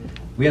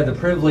We have the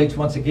privilege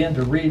once again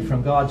to read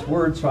from God's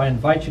Word, so I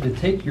invite you to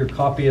take your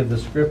copy of the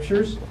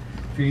Scriptures.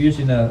 If you're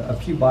using a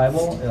Pew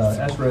Bible,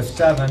 Ezra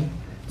 7,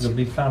 it'll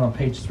be found on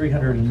page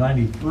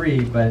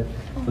 393, but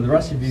for the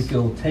rest of you, if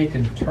you'll take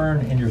and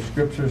turn in your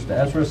Scriptures to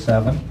Ezra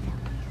 7,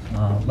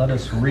 let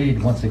us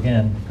read once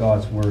again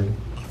God's Word.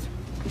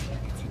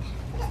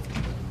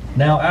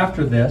 Now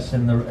after this,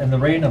 in the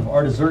reign of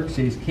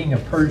Artaxerxes, king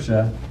of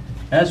Persia,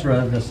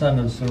 Ezra, the son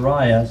of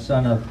Seraiah,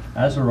 son of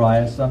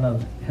Azariah, son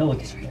of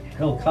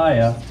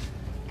Hilkiah,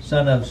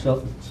 son of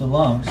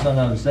Shallum, son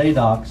of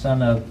Zadok,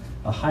 son of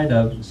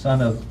Ahitub,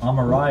 son of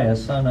Amariah,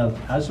 son of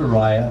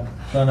Azariah,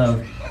 son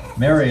of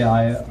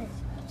Mariah,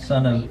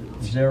 son of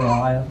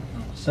Zeriah,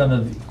 son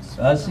of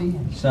Uzzi,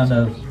 son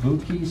of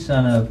Buki,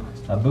 son of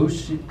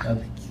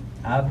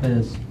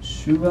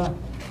Abishua,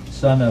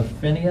 son of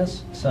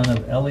Phinehas, son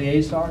of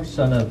Eleazar,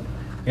 son of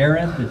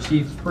Aaron, the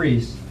chief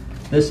priest.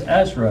 This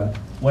Ezra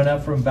went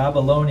up from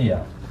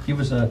Babylonia. He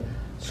was a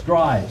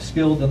scribe,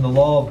 skilled in the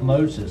law of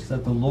Moses,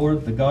 that the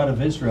Lord, the God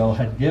of Israel,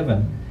 had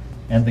given,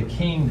 and the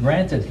king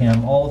granted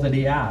him all that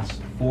he asked,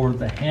 for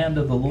the hand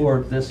of the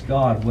Lord, this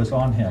God, was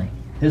on him.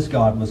 His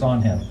God was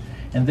on him.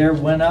 And there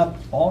went up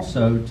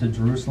also to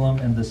Jerusalem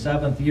in the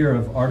 7th year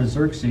of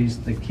Artaxerxes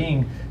the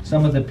king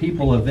some of the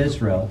people of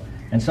Israel,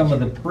 and some of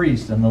the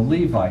priests and the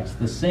Levites,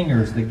 the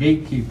singers, the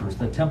gatekeepers,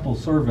 the temple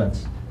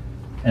servants.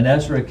 And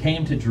Ezra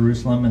came to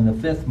Jerusalem in the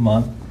 5th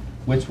month,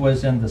 which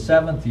was in the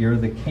 7th year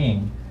of the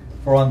king.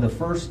 For on the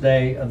first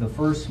day of the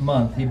 1st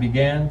month he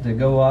began to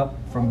go up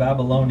from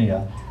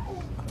Babylonia.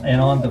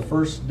 And on the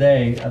first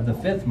day of the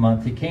 5th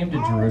month he came to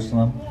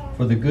Jerusalem,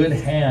 for the good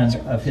hand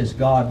of his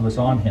God was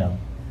on him.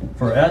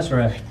 For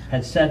Ezra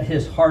had set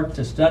his heart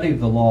to study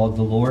the law of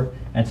the Lord,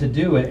 and to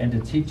do it, and to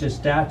teach his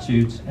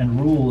statutes and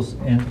rules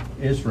in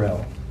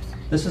Israel.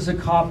 This is a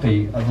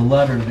copy of the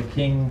letter that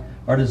King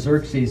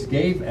Artaxerxes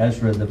gave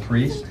Ezra the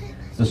priest,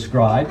 the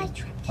scribe,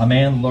 a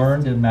man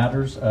learned in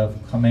matters of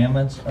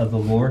commandments of the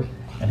Lord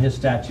and his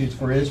statutes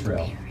for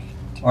Israel.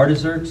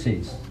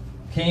 Artaxerxes,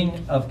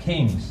 king of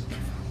kings,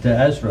 to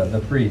Ezra the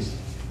priest,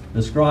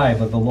 the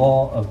scribe of the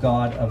law of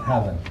God of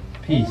heaven,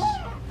 peace.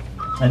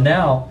 And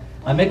now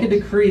I make a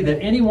decree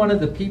that any one of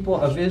the people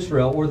of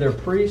Israel, or their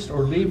priests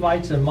or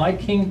Levites in my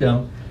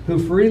kingdom, who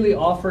freely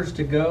offers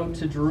to go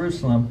to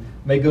Jerusalem,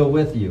 may go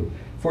with you.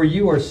 For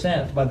you are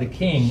sent by the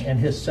king and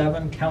his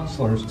 7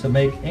 counselors to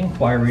make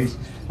inquiries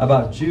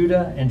about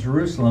Judah and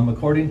Jerusalem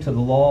according to the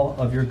law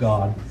of your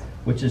God,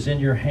 which is in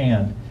your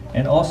hand,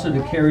 and also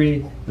to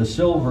carry the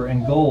silver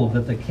and gold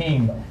that the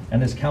king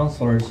and his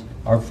counselors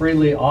are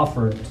freely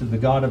offered to the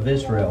God of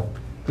Israel,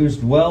 whose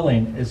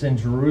dwelling is in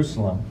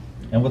Jerusalem,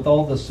 and with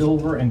all the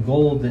silver and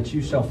gold that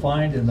you shall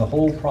find in the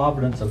whole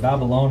province of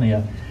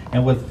Babylonia,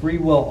 and with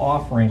freewill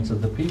offerings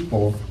of the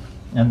people.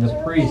 And the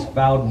priests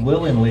vowed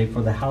willingly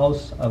for the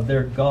house of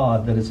their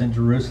God that is in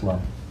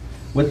Jerusalem.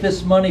 With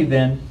this money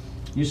then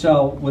you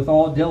shall with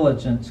all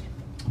diligence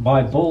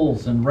buy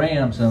bulls and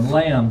rams and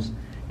lambs,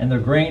 and their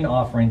grain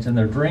offerings and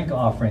their drink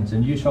offerings,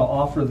 and you shall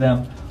offer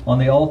them on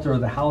the altar of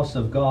the house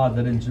of God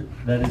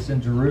that is in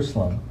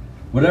Jerusalem.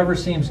 Whatever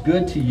seems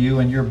good to you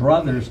and your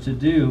brothers to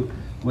do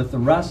with the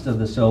rest of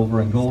the silver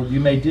and gold, you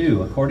may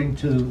do according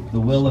to the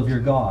will of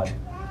your God.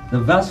 The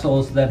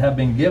vessels that have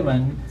been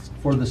given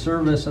for the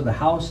service of the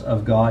house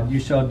of God you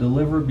shall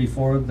deliver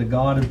before the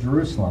God of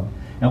Jerusalem.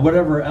 And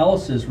whatever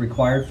else is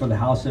required for the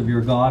house of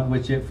your God,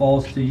 which it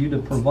falls to you to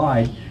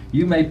provide,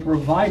 you may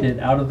provide it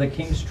out of the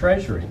king's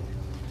treasury.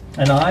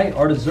 And I,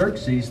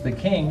 Artaxerxes the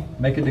king,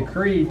 make a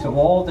decree to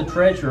all the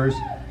treasurers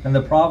in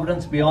the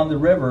province beyond the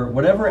river,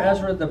 whatever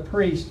Ezra the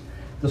priest,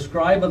 the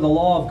scribe of the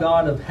law of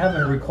God of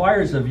heaven,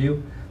 requires of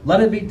you,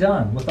 let it be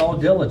done with all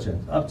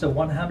diligence, up to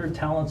 100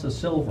 talents of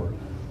silver,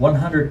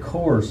 100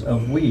 cores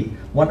of wheat,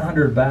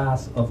 100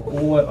 baths of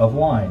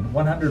wine,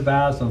 100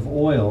 baths of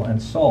oil and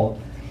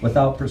salt,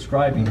 without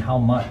prescribing how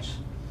much.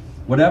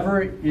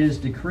 Whatever is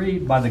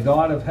decreed by the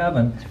God of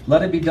heaven,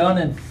 let it be done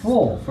in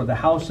full for the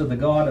house of the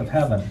God of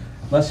heaven,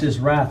 lest his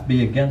wrath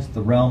be against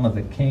the realm of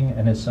the king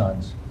and his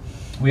sons.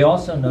 We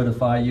also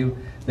notify you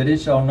that it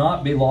shall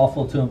not be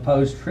lawful to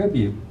impose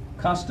tribute,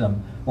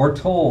 custom, or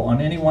toll on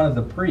any one of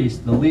the priests,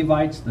 the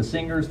Levites, the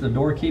singers, the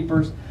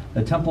doorkeepers,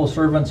 the temple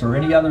servants, or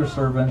any other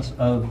servants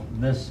of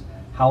this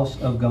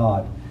house of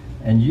God.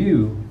 And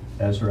you,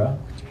 Ezra,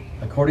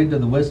 according to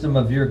the wisdom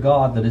of your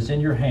God that is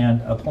in your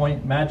hand,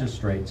 appoint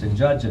magistrates and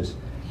judges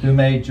who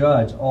may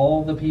judge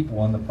all the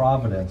people in the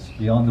province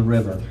beyond the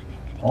river,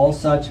 all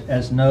such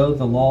as know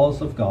the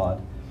laws of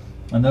God,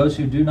 and those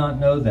who do not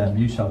know them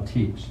you shall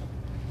teach.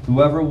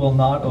 Whoever will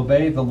not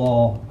obey the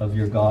law of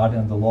your God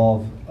and the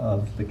law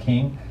of the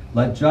king,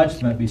 let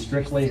judgment be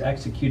strictly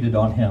executed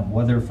on him,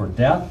 whether for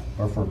death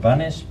or for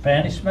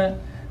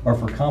banishment or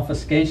for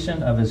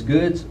confiscation of his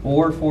goods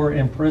or for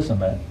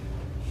imprisonment.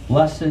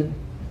 Blessed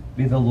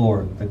be the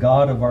Lord, the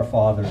God of our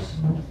fathers,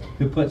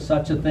 who put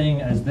such a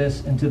thing as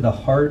this into the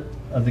heart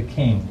of the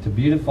king, to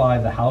beautify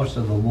the house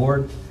of the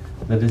Lord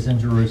that is in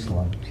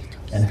Jerusalem,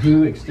 and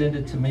who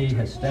extended to me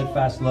his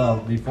steadfast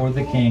love before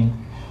the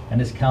king and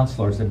his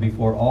counselors and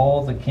before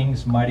all the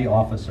king's mighty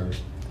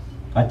officers.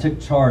 I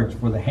took charge,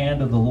 for the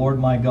hand of the Lord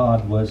my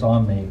God was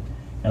on me,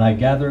 and I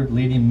gathered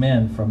leading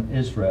men from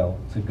Israel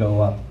to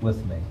go up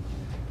with me.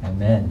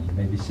 Amen. You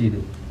may be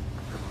seated.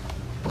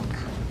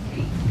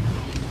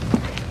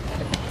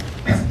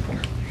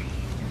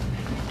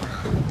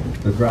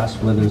 The grass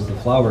withers, the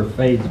flower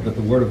fades, but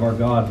the word of our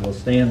God will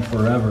stand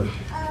forever.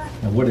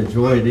 And what a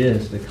joy it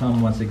is to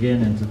come once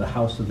again into the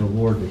house of the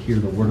Lord to hear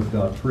the word of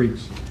God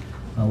preached.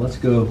 Let's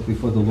go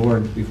before the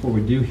Lord, before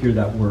we do hear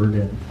that word,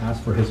 and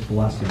ask for his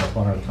blessing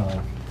upon our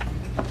time.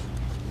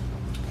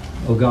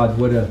 Oh God,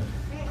 what a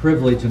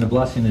privilege and a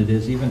blessing it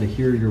is even to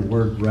hear your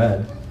word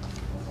read.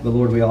 But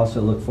Lord, we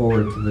also look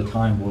forward to the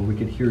time where we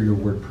could hear your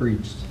word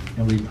preached.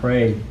 And we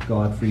pray,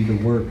 God, for you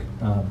to work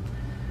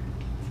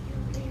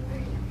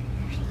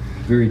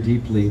very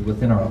deeply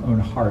within our own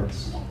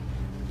hearts,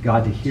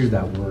 God, to hear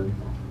that word.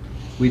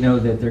 We know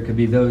that there could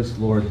be those,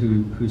 Lord,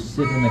 who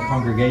sit in the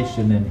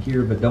congregation and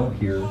hear but don't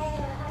hear.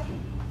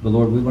 But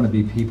Lord, we want to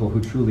be people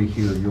who truly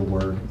hear your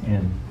word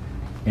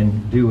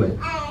and do it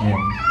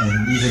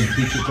and even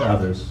teach it to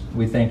others.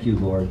 We thank you,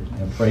 Lord,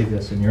 and pray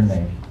this in your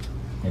name.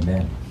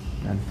 Amen.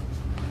 Amen.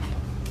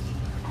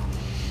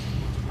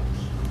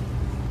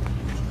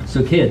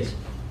 So kids,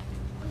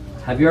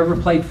 have you ever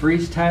played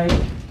freeze tag?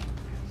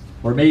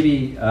 Or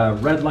maybe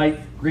red light,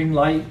 green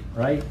light,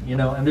 right? You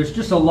know, and there's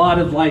just a lot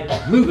of like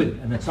moving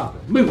and then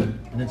stopping, moving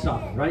and then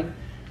stopping, right?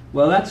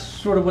 Well, that's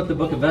sort of what the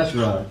book of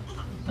Ezra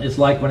is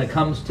like when it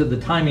comes to the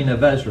timing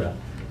of Ezra.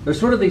 There's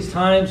sort of these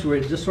times where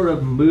it just sort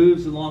of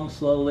moves along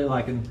slowly,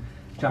 like in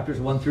chapters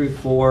 1 through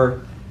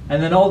 4,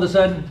 and then all of a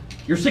sudden,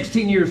 you're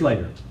 16 years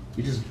later.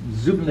 You just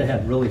zoomed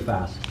ahead really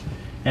fast.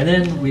 And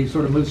then we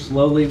sort of move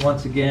slowly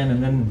once again,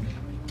 and then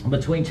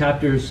between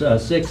chapters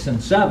 6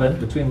 and 7,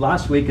 between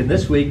last week and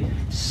this week,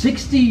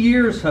 60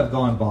 years have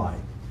gone by.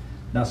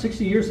 Now,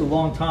 60 years is a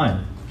long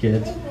time,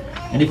 kids.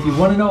 And if you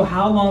want to know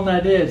how long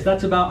that is,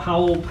 that's about how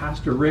old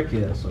Pastor Rick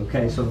is.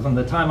 Okay, so from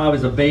the time I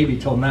was a baby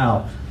till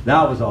now,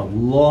 that was a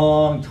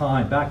long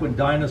time. Back when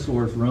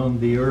dinosaurs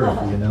roamed the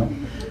earth, you know.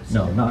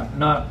 No,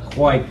 not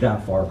quite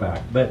that far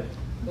back. But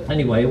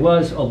anyway, it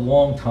was a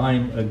long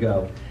time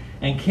ago.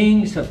 And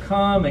kings have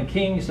come and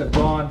kings have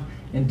gone.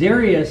 And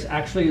Darius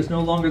actually is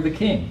no longer the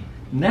king.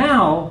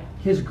 Now,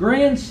 his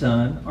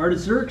grandson,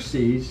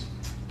 Artaxerxes,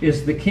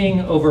 is the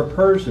king over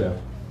Persia.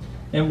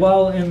 And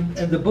while in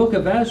the book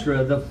of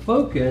Ezra, the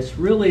focus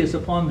really is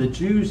upon the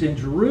Jews in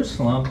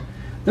Jerusalem,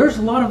 there's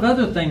a lot of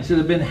other things that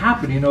have been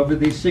happening over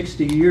these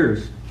 60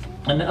 years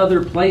and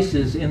other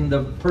places in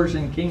the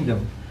Persian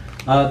kingdom.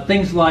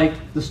 Things like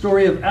the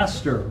story of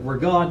Esther, where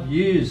God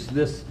used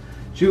this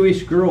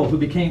Jewish girl who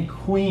became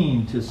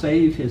queen to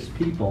save his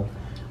people.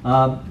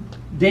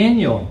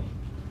 Daniel,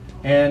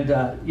 and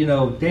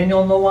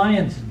Daniel in the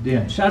lion's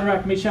den,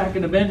 Shadrach, Meshach,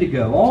 and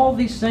Abednego. All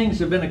these things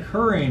have been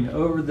occurring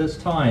over this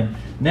time.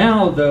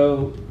 Now,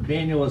 though,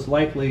 Daniel is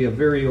likely a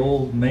very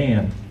old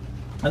man.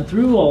 And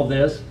through all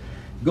this,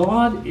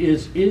 God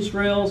is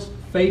Israel's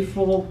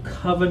faithful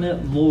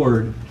covenant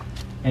Lord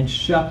and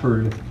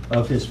shepherd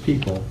of his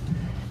people.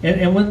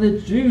 And when the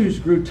Jews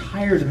grew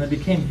tired and they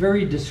became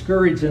very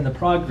discouraged in the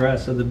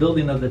progress of the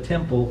building of the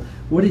temple,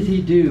 what did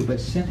he do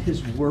but sent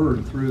his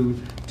word through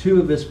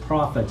two of his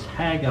prophets,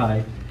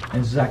 Haggai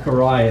and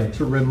Zechariah,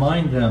 to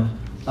remind them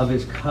of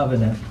his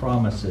covenant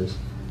promises,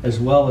 as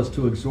well as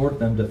to exhort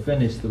them to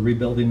finish the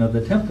rebuilding of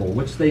the temple,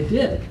 which they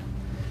did.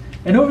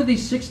 And over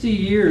these 60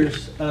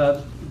 years,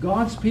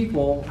 God's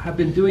people have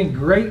been doing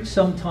great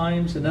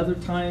sometimes, and other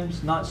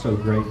times not so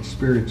great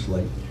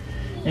spiritually.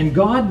 And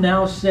God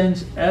now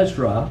sends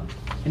Ezra,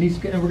 and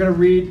we're going to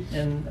read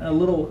in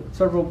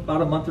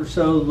about a month or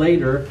so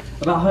later,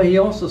 about how he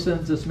also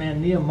sends this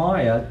man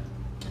Nehemiah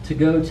to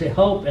go to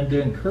help and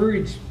to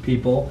encourage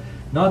people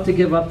not to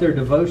give up their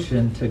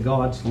devotion to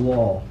God's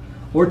law,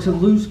 or to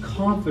lose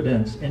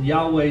confidence in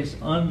Yahweh's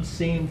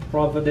unseen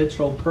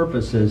providential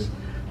purposes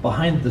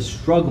behind the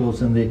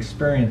struggles and the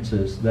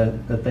experiences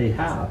that they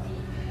have.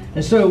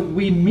 And so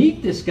we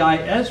meet this guy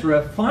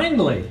Ezra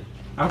finally.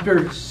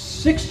 After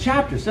 6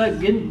 chapters,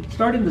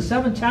 starting the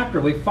 7th chapter,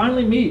 we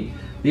finally meet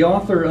the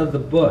author of the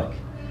book.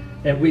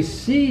 And we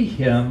see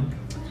him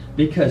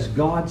because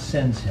God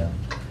sends him.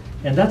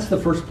 And that's the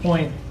first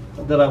point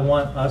that I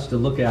want us to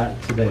look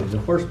at today.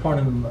 The first part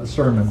of the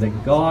sermon,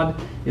 that God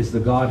is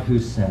the God who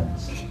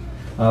sends.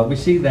 We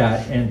see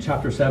that in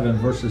chapter 7,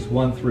 verses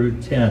 1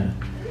 through 10.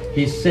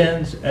 He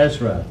sends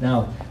Ezra.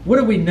 Now, what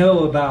do we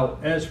know about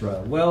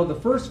Ezra? Well, the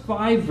first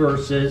 5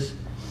 verses,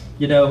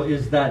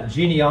 is that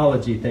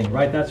genealogy thing,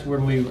 right? That's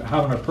when we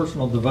have our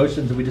personal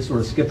devotions, and we just sort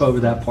of skip over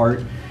that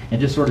part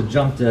and just sort of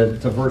jump to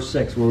verse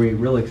 6, where we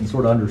really can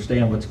sort of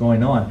understand what's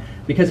going on.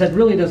 Because that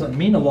really doesn't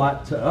mean a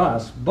lot to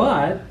us,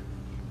 but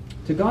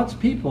to God's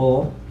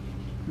people,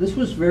 this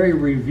was very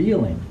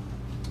revealing.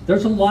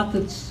 There's a lot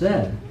that's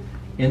said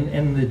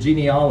in the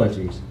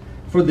genealogies.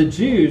 For the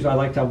Jews, I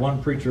liked how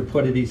one preacher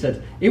put it, he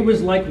said, it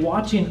was like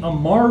watching a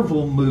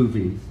Marvel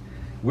movie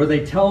where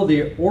they tell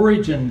the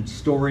origin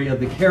story of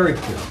the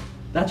character.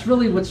 That's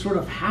really what's sort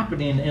of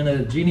happening in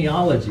a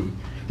genealogy.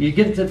 You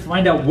get to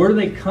find out where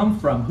they come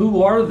from,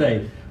 who are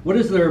they, What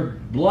is their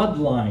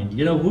bloodline?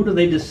 Who do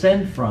they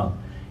descend from?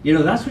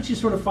 That's what you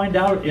sort of find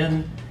out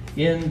in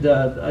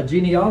the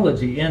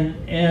genealogy.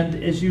 And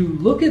as you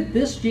look at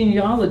this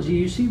genealogy,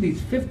 you see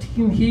these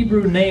 15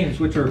 Hebrew names,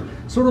 which are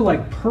sort of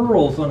like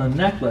pearls on a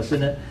necklace.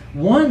 And at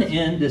one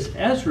end is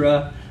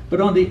Ezra,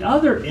 but on the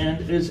other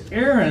end is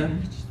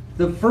Aaron,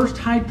 the first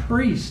high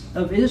priest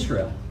of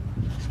Israel.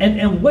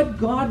 And what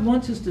God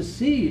wants us to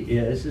see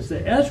is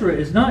that Ezra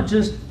is not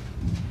just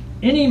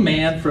any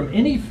man from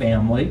any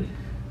family,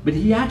 but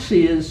he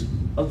actually is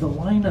of the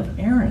line of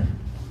Aaron,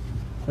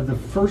 of the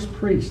first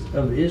priest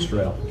of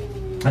Israel.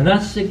 And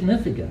that's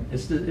significant.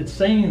 It's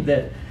saying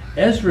that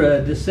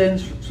Ezra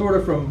descends sort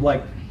of from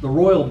like the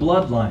royal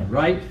bloodline,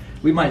 right?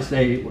 We might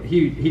say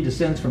he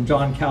descends from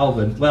John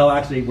Calvin. Well,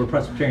 actually, we're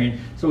Presbyterian,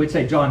 so we'd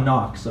say John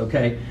Knox,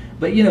 okay?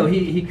 But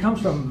he comes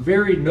from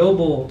very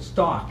noble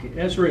stock.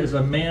 Ezra is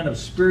a man of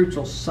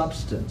spiritual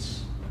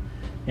substance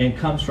and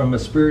comes from a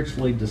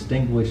spiritually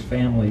distinguished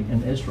family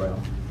in Israel.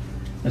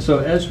 And so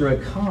Ezra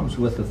comes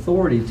with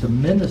authority to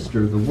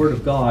minister the Word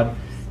of God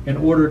in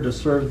order to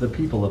serve the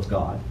people of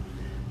God.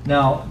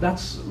 Now,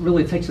 that's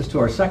really takes us to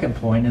our second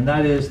point, and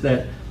that is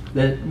that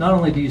not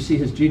only do you see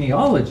his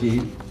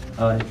genealogy,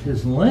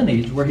 his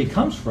lineage, where he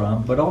comes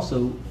from, but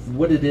also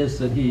what it is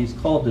that he's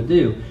called to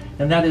do,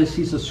 and that is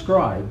he's a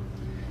scribe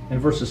in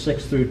verses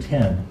 6 through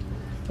 10,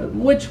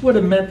 which would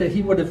have meant that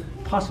he would have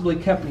possibly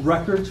kept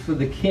records for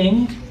the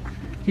king.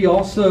 He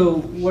also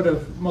would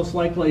have most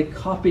likely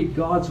copied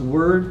God's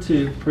word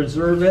to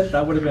preserve it.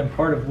 That would have been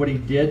part of what he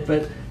did.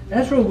 But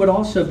Ezra would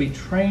also be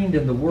trained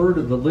in the word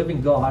of the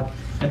living God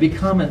and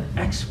become an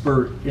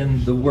expert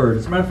in the word.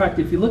 As a matter of fact,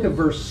 if you look at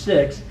verse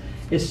 6,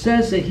 it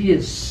says that he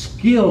is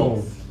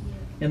skilled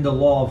in the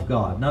law of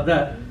God. Now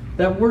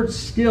that word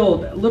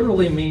skilled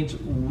literally means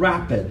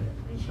rapid,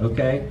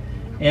 okay?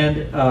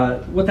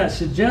 And what that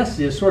suggests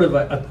is sort of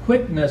a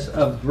quickness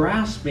of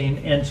grasping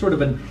and sort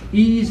of an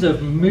ease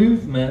of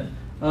movement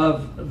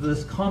of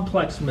this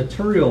complex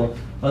material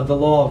of the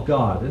law of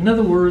God. In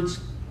other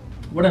words,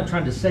 what I'm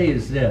trying to say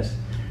is this,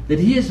 that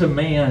he is a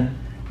man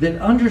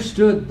that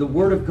understood the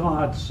Word of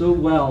God so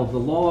well, the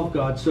law of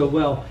God so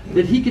well,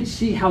 that he could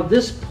see how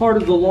this part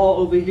of the law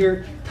over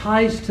here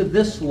ties to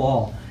this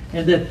law,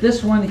 and that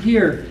this one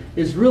here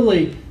is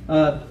really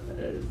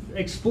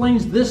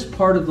explains this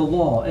part of the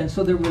law. And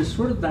so there was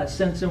sort of that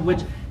sense in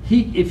which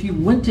if you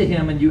went to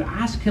him and you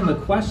asked him a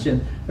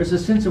question, there's a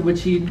sense in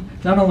which he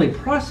not only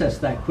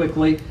processed that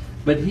quickly,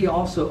 but he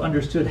also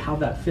understood how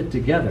that fit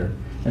together.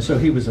 And so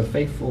he was a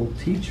faithful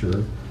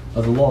teacher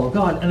of the law of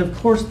God. And of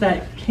course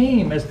that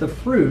came as the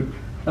fruit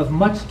of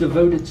much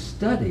devoted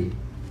study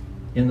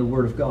in the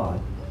Word of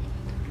God.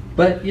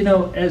 But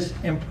as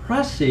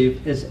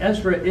impressive as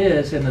Ezra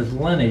is in his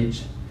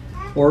lineage,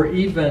 or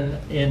even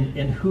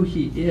in who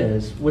he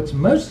is, what's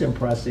most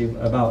impressive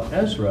about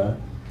Ezra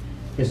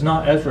is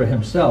not Ezra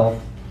himself,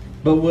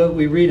 but what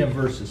we read in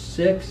verses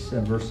 6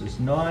 and verses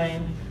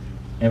 9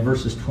 and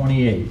verses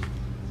 28.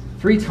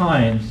 3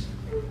 times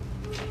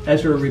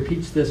Ezra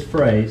repeats this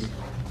phrase,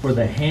 "For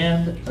the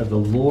hand of the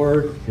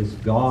Lord his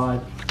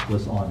God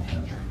was on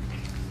him."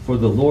 For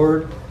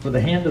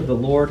the hand of the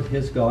Lord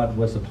his God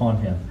was upon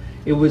him.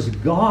 It was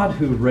God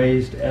who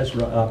raised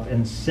Ezra up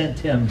and sent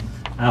him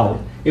out.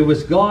 It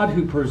was God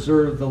who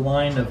preserved the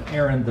line of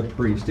Aaron the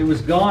priest. It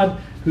was God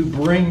who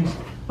brings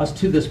us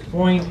to this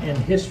point in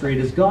history. It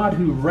is God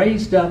who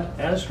raised up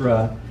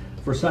Ezra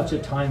for such a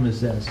time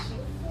as this.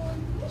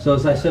 So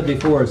as I said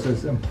before,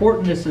 as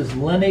important as his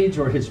lineage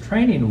or his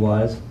training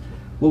was,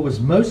 what was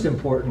most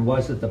important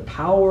was that the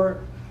power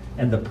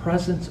and the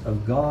presence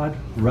of God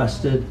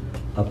rested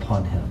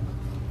upon him.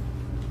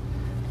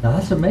 Now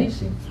that's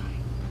amazing.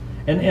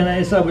 And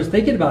as I was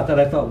thinking about that,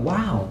 I thought,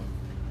 wow.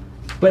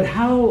 But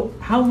how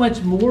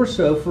much more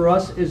so for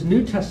us as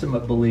New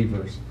Testament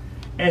believers,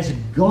 as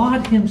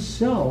God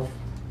himself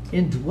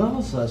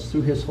indwells us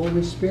through his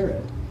Holy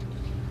Spirit.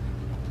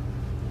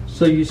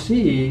 So you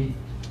see,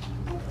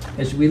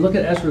 as we look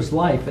at Ezra's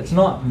life, it's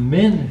not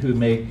men who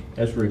make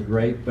Ezra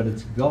great, but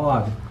it's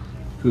God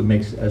who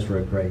makes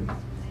Ezra great.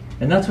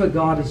 And that's what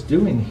God is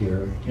doing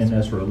here in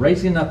Ezra,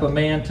 raising up a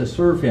man to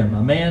serve him,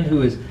 a man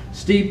who is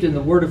steeped in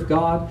the Word of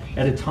God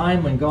at a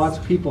time when God's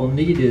people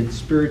needed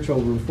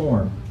spiritual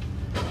reform.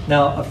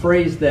 Now, a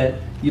phrase that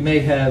you may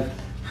have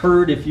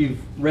heard if you've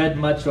read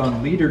much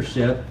on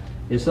leadership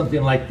is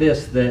something like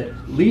this, that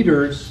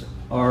leaders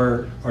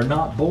are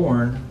not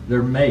born,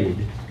 they're made.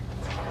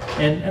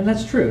 And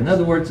that's true. In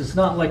other words, it's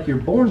not like you're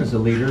born as a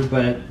leader,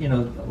 but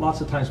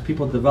lots of times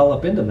people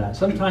develop into that.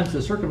 Sometimes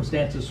the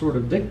circumstances sort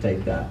of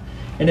dictate that.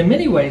 And in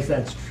many ways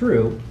that's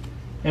true.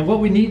 And what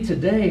we need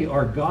today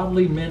are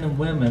godly men and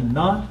women,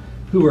 not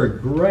who are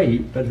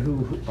great, but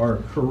who are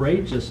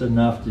courageous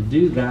enough to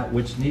do that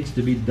which needs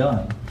to be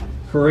done.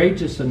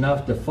 Courageous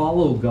enough to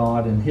follow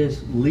God and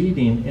his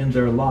leading in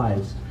their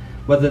lives,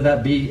 whether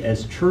that be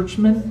as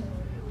churchmen,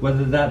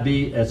 whether that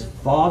be as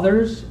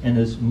fathers and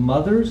as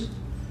mothers,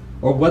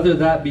 or whether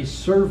that be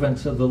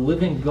servants of the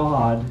living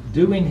God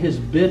doing his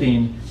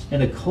bidding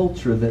in a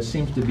culture that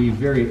seems to be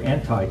very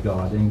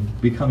anti-God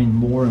and becoming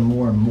more and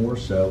more and more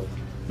so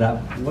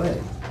that way.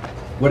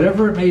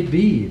 Whatever it may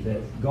be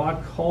that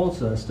God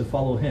calls us to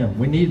follow him,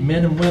 we need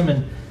men and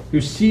women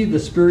who see the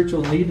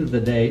spiritual need of the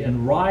day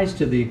and rise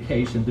to the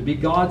occasion to be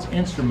God's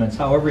instruments,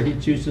 however he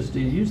chooses to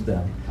use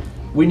them.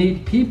 We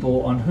need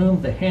people on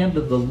whom the hand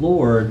of the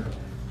Lord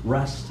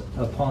rests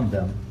upon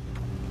them.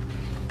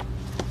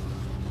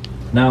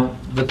 Now,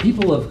 the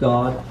people of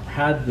God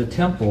had the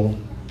temple,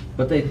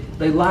 but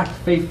they lacked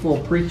faithful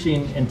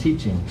preaching and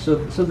teaching. So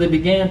they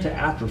began to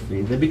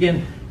atrophy.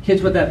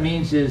 Kids, what that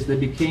means is they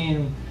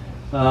became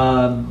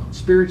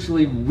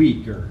spiritually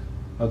weaker.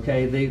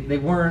 Okay, they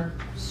weren't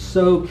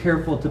so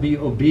careful to be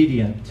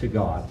obedient to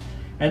God.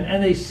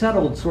 And they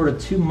settled sort of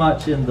too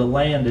much in the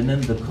land and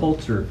in the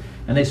culture.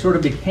 And they sort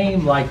of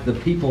became like the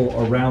people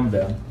around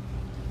them.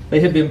 They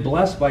had been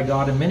blessed by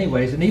God in many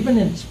ways, and even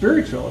in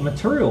spiritual and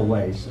material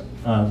ways,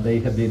 they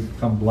had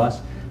become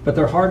blessed. But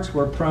their hearts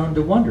were prone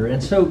to wander.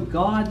 And so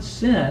God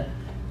sent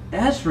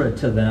Ezra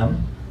to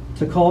them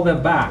to call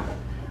them back.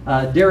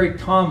 Derek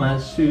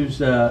Thomas, who's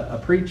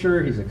a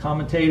preacher, he's a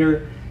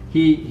commentator,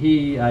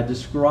 he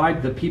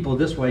described the people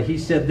this way. He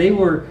said they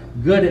were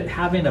good at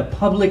having a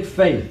public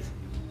faith.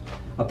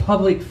 A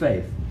public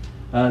faith.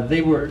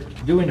 They were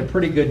doing a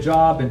pretty good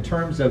job in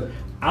terms of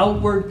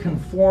outward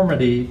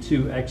conformity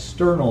to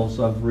externals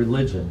of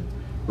religion.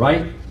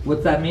 Right?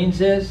 What that means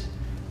is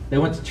they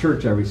went to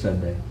church every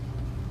Sunday.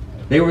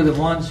 They were the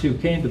ones who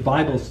came to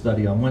Bible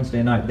study on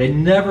Wednesday night. They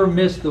never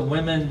missed the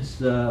women's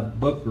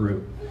book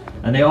group.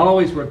 And they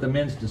always were at the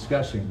men's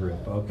discussion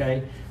group,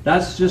 okay?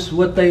 That's just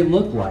what they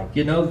looked like.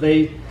 You know,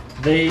 they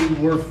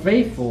were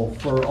faithful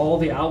for all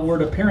the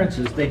outward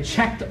appearances. They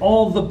checked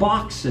all the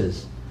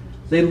boxes.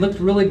 They looked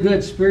really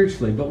good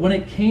spiritually. But when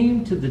it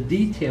came to the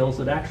details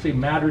that actually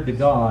mattered to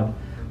God,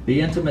 the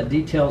intimate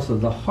details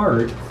of the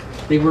heart,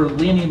 they were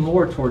leaning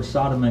more towards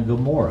Sodom and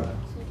Gomorrah.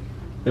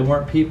 They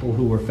weren't people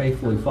who were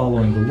faithfully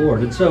following the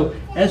Lord. And so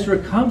Ezra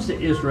comes to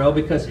Israel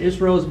because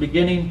Israel is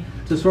beginning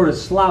to sort of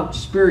slouch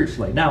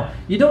spiritually. Now,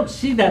 you don't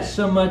see that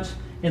so much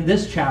in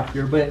this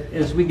chapter, but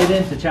as we get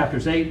into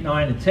chapters 8,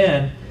 9, and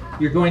 10,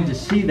 you're going to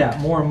see that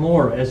more and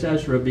more as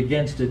Ezra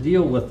begins to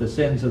deal with the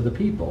sins of the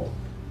people.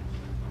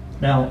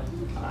 Now,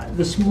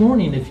 this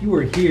morning, if you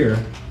were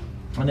here,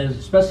 and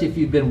especially if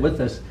you've been with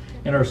us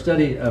in our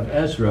study of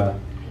Ezra,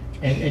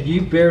 and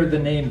you bear the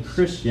name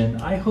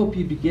Christian, I hope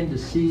you begin to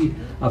see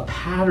a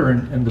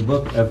pattern in the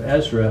book of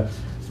Ezra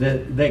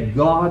that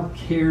God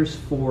cares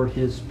for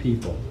his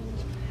people.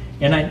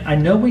 And I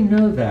know we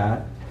know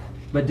that,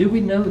 but do we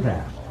know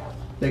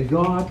that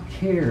God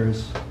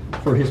cares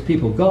for his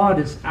people? God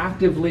is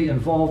actively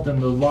involved in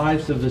the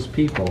lives of his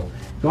people.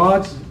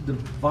 God's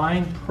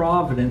divine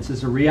providence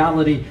is a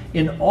reality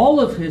in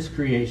all of his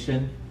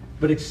creation,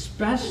 but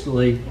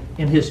especially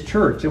in his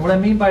church. And what I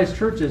mean by his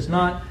church is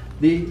not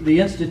the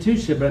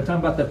institution, but I'm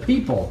talking about the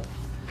people.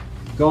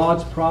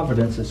 God's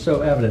providence is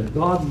so evident.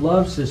 God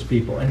loves his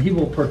people, and he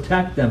will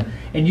protect them.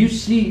 And you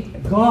see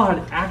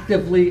God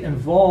actively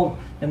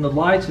involved in the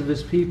lives of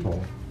his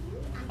people.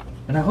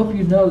 And I hope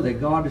you know that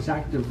God is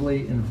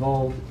actively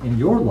involved in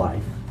your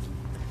life.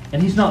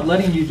 And he's not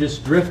letting you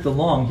just drift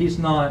along. He's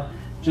not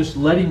just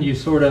letting you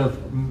sort of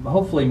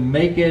hopefully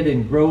make it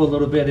and grow a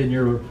little bit in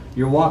your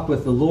walk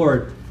with the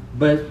Lord.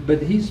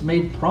 But he's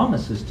made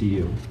promises to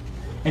you.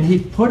 And he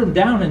put them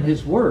down in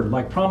his word,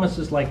 like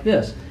promises like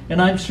this.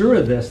 And I'm sure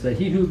of this, that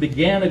he who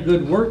began a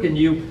good work in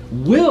you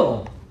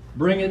will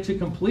bring it to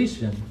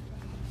completion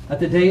at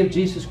the day of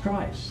Jesus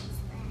Christ.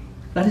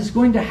 That is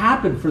going to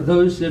happen for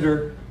those that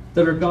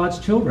are God's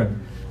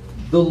children.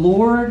 The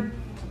Lord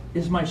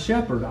is my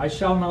shepherd, I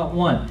shall not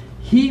want.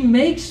 He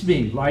makes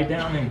me lie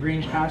down in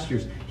green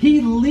pastures. He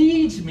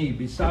leads me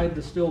beside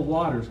the still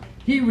waters.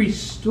 He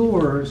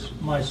restores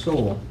my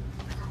soul.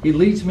 He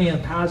leads me in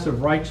paths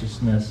of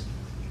righteousness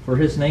for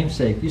his name's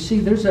sake. You see,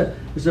 there's a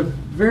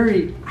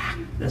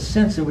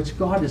sense in which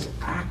God is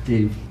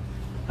active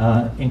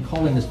in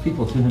calling his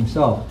people to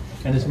himself.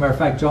 And as a matter of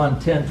fact, John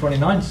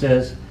 10:29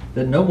 says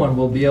that no one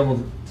will be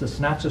able to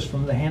snatch us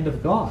from the hand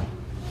of God,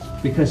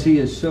 because he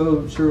is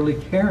so surely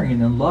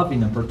caring and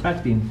loving and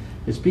protecting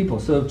his people.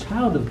 So,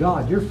 child of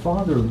God, your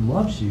Father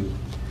loves you.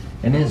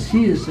 And as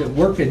he is at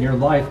work in your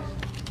life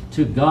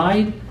to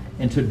guide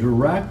and to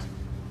direct,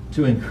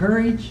 to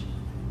encourage,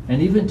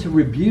 and even to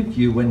rebuke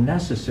you when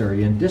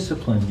necessary and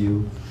discipline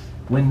you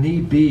when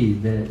need be,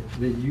 that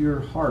your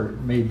heart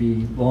may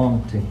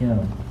belong to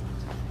him.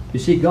 You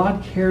see,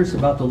 God cares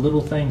about the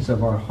little things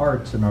of our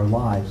hearts and our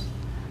lives.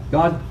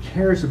 God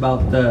cares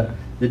about the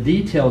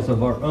details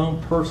of our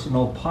own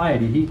personal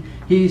piety.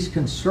 He's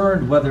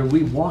concerned whether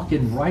we walk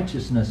in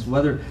righteousness,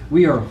 whether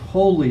we are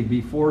holy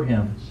before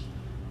him.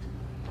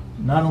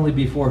 Not only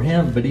before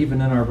him, but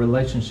even in our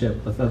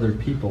relationship with other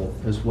people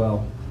as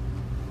well.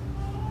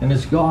 And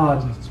as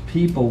God's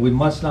people, we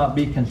must not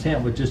be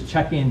content with just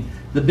checking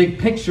the big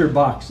picture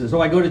boxes.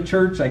 Oh, I go to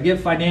church, I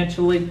give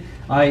financially,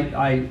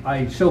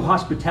 I show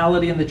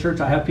hospitality in the church,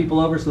 I have people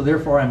over, so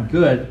therefore I'm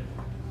good.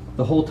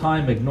 The whole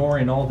time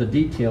ignoring all the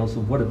details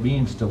of what it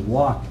means to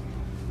walk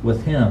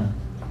with him.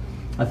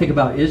 I think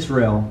about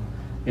Israel.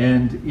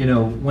 And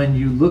when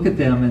you look at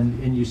them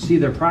and you see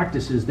their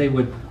practices, they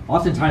would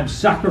oftentimes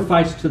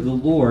sacrifice to the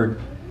Lord,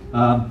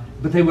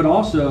 but they would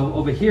also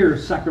over here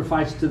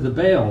sacrifice to the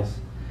Baals,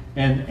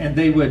 and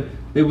they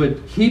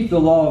would keep the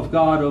law of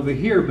God over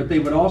here, but they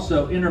would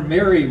also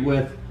intermarry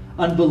with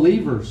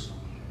unbelievers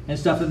and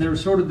stuff. And there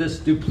was sort of this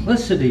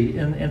duplicity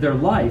in their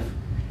life,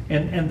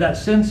 and that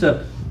sense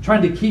of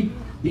trying to keep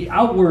the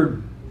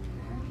outward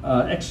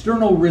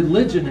external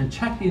religion and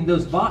checking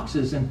those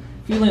boxes and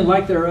feeling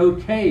like they're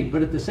okay,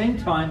 but at the same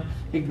time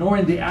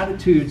ignoring the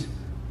attitudes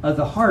of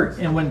the heart.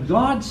 And when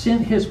God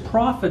sent his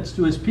prophets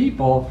to his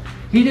people,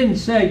 he didn't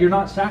say, you're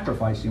not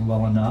sacrificing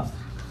well enough.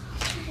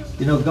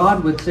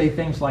 God would say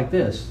things like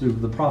this through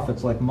the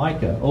prophets like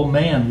Micah: "Oh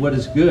man, what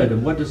is good,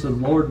 and what does the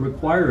Lord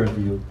require of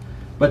you?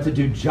 But to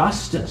do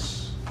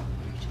justice,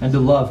 and to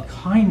love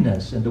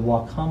kindness, and to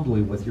walk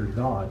humbly with your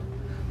God."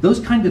 Those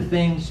kind of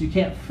things you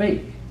can't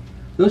fake.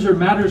 Those are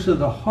matters of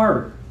the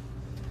heart.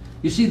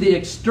 You see, the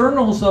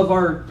externals of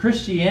our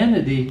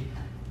Christianity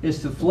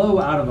is to flow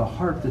out of a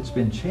heart that's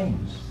been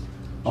changed,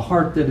 a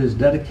heart that is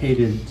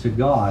dedicated to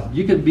God.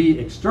 You can be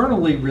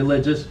externally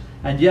religious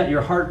and yet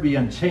your heart be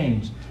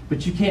unchanged,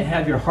 but you can't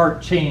have your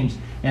heart changed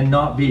and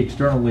not be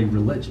externally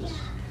religious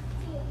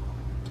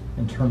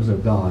in terms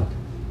of God.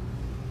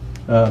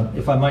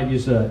 If I might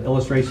use an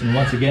illustration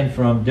once again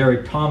from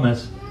Derek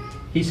Thomas,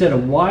 he said a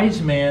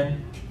wise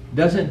man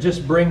doesn't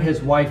just bring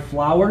his wife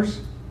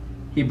flowers,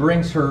 he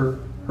brings her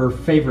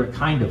favorite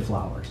kind of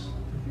flowers.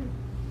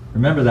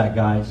 Remember that,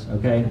 guys,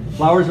 okay?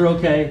 Flowers are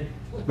okay,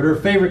 but her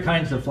favorite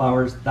kinds of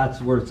flowers,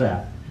 that's where it's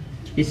at.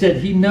 He said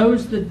he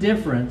knows the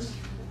difference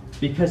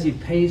because he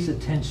pays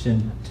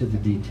attention to the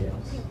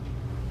details.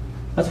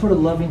 That's what a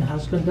loving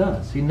husband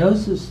does. He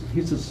knows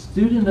he's a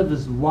student of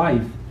his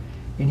wife,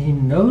 and he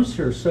knows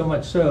her so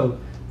much so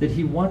that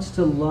he wants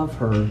to love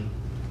her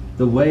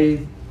the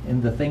way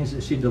and the things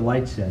that she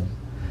delights in.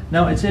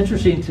 Now, it's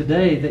interesting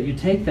today that you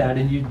take that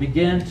and you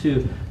begin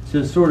to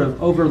sort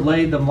of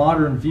overlay the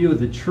modern view of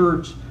the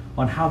church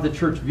on how the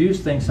church views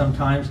things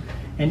sometimes.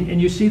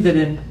 And you see that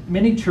in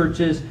many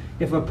churches,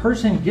 if a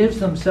person gives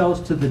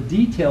themselves to the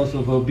details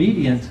of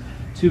obedience,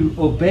 to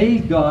obey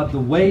God the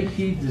way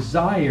he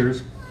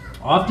desires,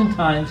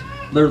 oftentimes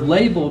they're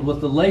labeled with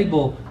the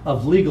label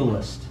of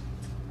legalist.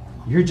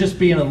 You're just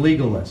being a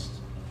legalist.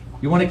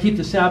 You want to keep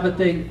the Sabbath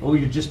day? Oh,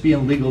 you're just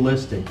being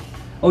legalistic.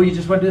 Oh, you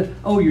just want to?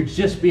 Oh, you're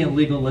just being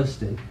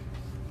legalistic.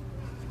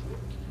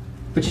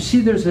 But you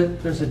see, there's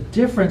a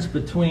difference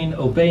between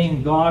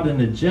obeying God in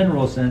a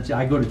general sense,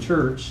 I go to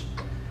church,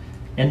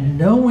 and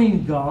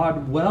knowing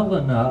God well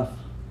enough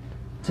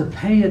to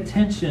pay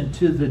attention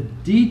to the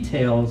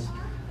details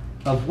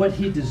of what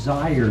he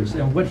desires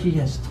and what he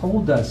has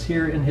told us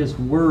here in his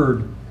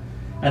word,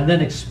 and then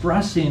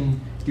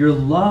expressing your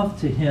love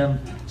to him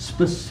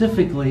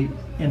specifically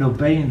in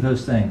obeying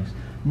those things.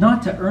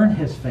 Not to earn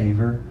his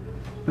favor,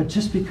 but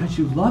just because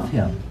you love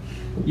him.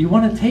 You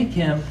want to take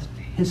him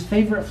his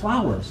favorite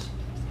flowers,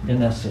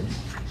 in essence.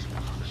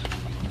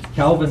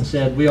 Calvin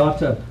said we ought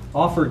to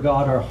offer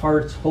God our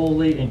hearts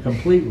wholly and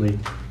completely.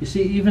 You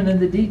see, even in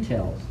the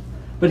details.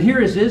 But here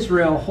is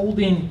Israel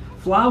holding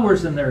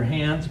flowers in their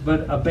hands,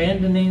 but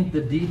abandoning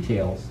the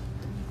details.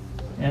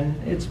 And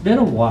it's been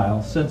a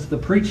while since the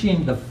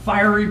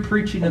fiery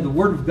preaching of the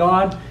Word of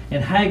God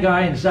in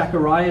Haggai and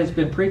Zechariah has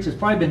been preached. It's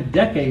probably been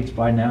decades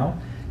by now.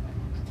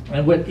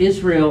 And what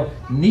Israel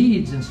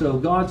needs, and so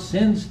God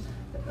sends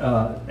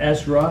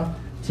Ezra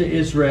to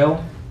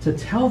Israel to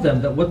tell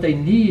them that what they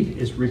need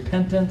is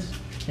repentance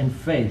and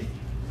faith.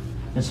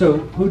 And so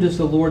who does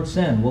the Lord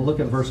send? We'll look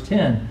at verse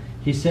 10.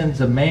 He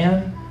sends a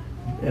man,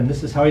 and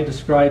this is how he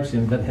describes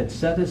him, that had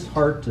set his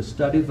heart to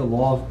study the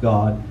law of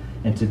God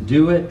and to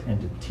do it and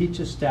to teach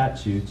his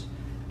statutes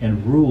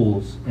and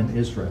rules in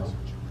Israel.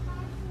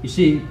 You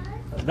see,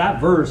 that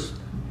verse,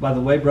 by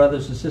the way,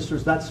 brothers and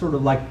sisters, that's sort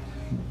of like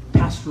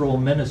pastoral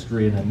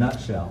ministry in a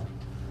nutshell.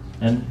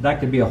 And that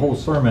could be a whole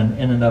sermon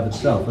in and of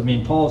itself. I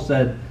mean, Paul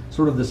said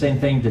sort of the same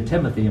thing to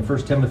Timothy in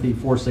 1 Timothy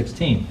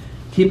 4:16.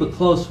 Keep a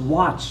close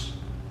watch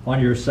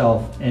on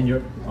yourself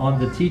and on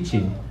the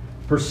teaching.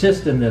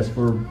 Persist in this,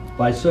 for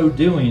by so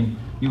doing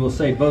you will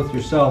save both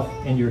yourself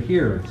and your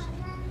hearers.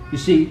 You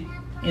see,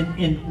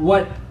 in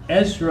what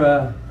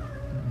Ezra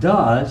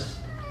does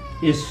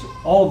is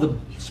all the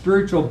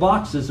spiritual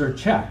boxes are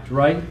checked,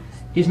 right?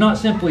 He's not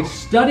simply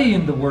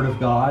studying the Word of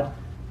God,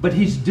 but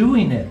he's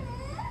doing it.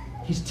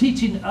 He's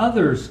teaching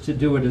others to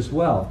do it as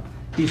well.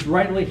 He's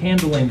rightly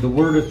handling the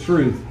word of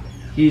truth.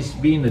 He's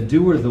being a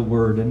doer of the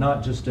word and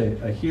not just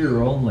a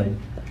hearer only.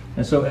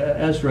 And so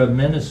Ezra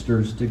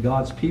ministers to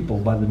God's people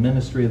by the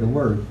ministry of the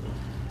word.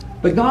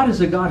 But God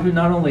is a God who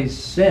not only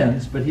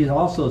sends, but he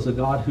also is a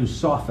God who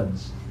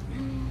softens.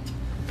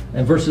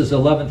 In verses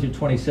 11 through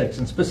 26,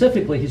 and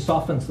specifically he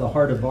softens the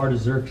heart of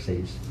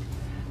Artaxerxes.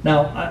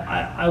 Now,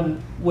 I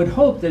would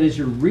hope that as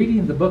you're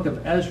reading the book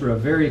of Ezra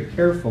very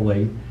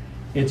carefully,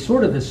 it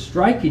sort of is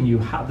striking you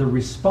how the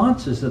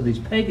responses of these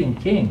pagan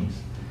kings,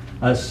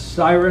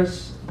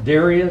 Cyrus,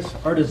 Darius,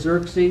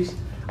 Artaxerxes,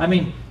 I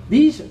mean,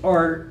 these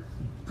are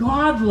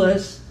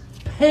godless,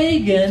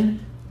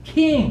 pagan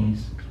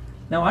kings.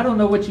 Now, I don't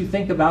know what you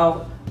think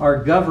about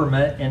our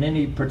government in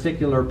any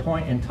particular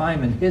point in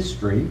time in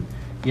history.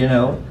 You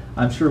know,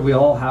 I'm sure we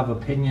all have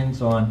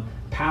opinions on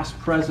past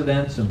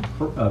presidents and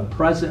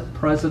present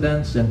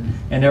presidents and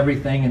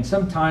everything. And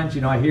sometimes,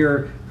 you know, I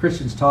hear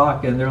Christians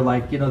talk and they're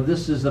like, you know,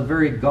 this is a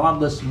very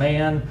godless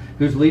man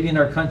who's leading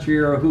our country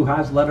or who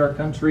has led our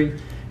country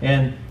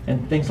and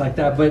things like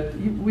that. But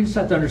we just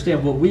have to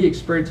understand what we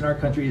experience in our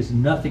country is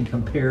nothing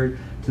compared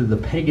to the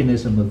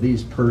paganism of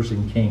these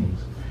Persian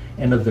kings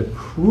and of the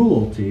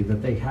cruelty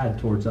that they had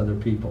towards other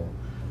people.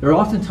 There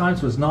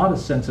oftentimes was not a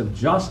sense of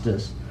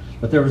justice,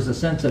 but there was a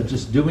sense of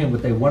just doing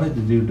what they wanted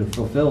to do to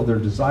fulfill their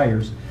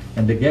desires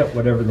and to get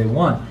whatever they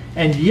want.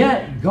 And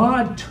yet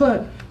God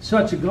took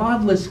such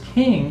godless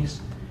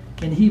kings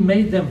and he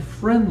made them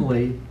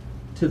friendly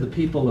to the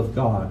people of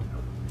God.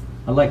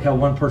 I like how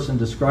one person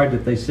described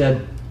it. They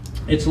said,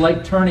 it's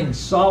like turning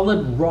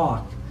solid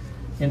rock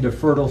into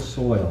fertile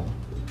soil.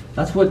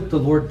 That's what the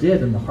Lord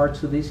did in the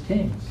hearts of these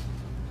kings.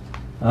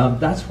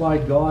 That's why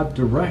God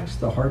directs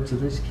the hearts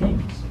of his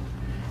kings.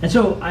 And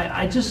so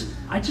I just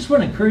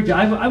want to encourage you.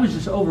 I was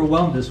just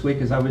overwhelmed this week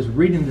as I was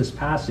reading this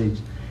passage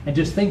and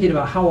just thinking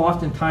about how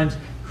oftentimes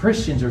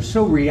Christians are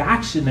so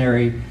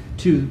reactionary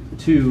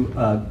to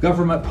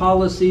government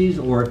policies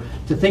or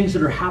to things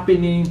that are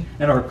happening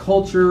in our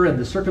culture and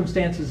the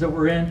circumstances that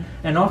we're in.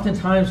 And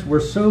oftentimes we're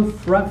so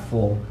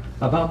fretful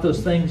about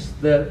those things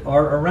that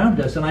are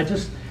around us. And I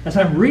just, as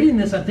I'm reading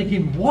this, I'm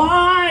thinking,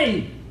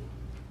 why?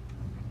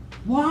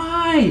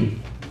 Why?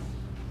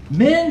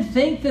 Men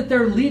think that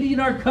they're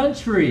leading our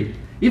country.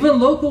 Even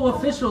local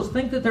officials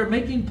think that they're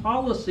making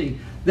policy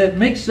that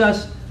makes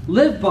us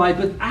live by.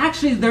 But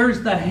actually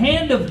there's the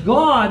hand of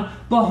God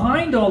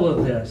behind all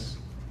of this.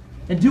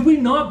 And do we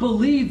not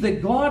believe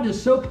that God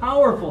is so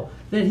powerful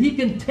that he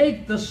can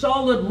take the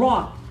solid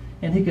rock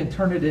and he can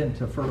turn it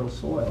into fertile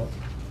soil?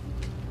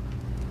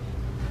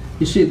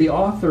 You see, the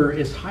author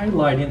is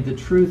highlighting the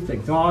truth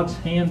that God's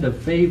hand of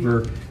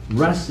favor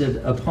rested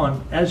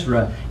upon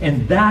Ezra.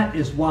 And that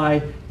is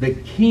why the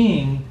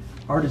king,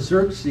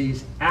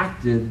 Artaxerxes,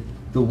 acted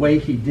the way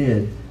he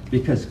did,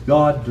 because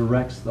God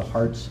directs the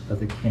hearts of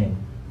the king.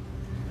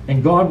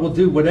 And God will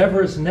do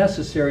whatever is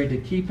necessary to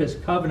keep his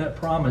covenant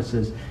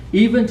promises,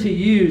 even to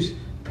use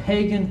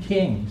pagan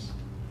kings.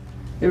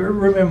 It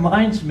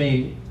reminds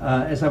me,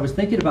 as I was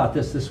thinking about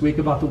this week,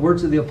 about the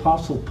words of the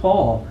Apostle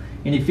Paul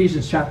in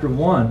Ephesians chapter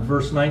 1,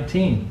 verse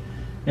 19.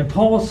 And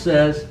Paul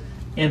says,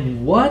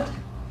 and what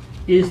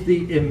is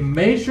the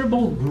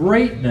immeasurable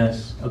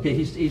greatness?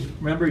 Okay,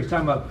 remember he's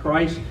talking about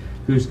Christ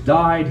who's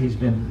died, he's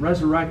been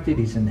resurrected,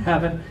 he's in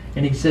heaven.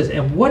 And he says,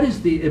 and what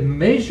is the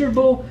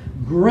immeasurable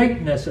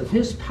greatness of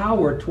his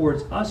power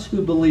towards us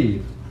who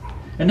believe?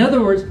 In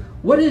other words,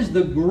 what is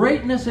the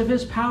greatness of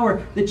his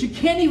power that you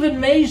can't even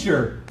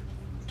measure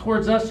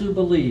towards us who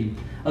believe?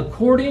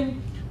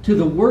 According to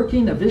the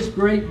working of his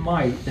great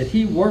might that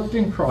he worked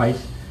in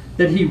Christ,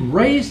 that he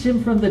raised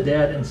him from the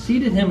dead and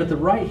seated him at the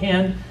right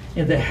hand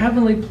in the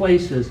heavenly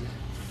places,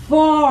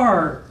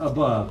 far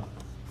above,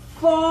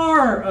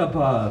 far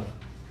above,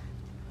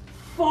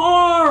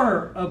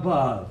 far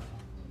above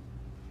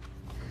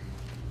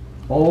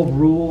all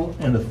rule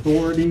and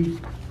authority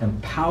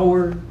and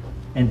power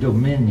and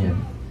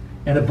dominion,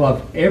 and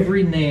above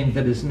every name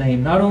that is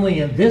named, not only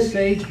in this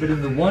age, but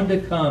in the one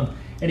to come.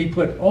 And he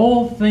put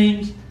all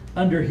things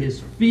under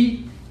his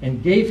feet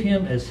and gave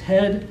him as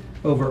head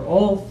over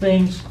all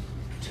things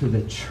to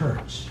the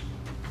church.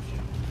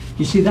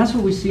 You see, that's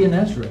what we see in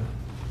Ezra.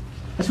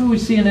 That's what we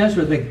see in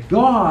Ezra, that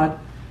God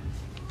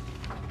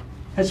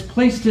has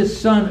placed his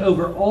Son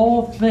over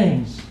all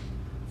things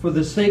for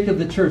the sake of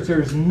the church.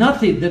 There is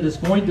nothing that is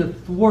going to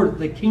thwart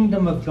the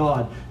kingdom of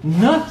God.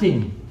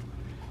 Nothing.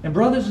 And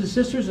brothers and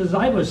sisters, as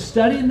I was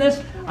studying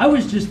this, I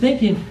was just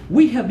thinking,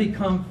 we have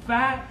become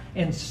fat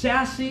and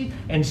sassy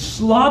and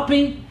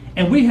sloppy,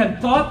 and we have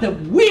thought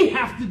that we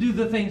have to do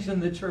the things in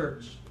the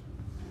church,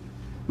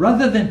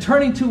 rather than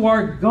turning to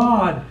our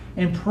God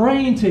and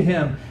praying to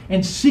him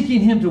and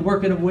seeking him to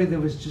work in a way that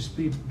was just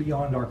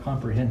beyond our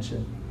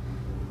comprehension.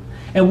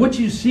 And what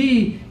you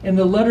see in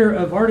the letter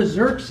of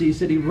Artaxerxes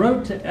that he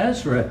wrote to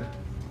Ezra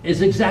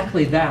is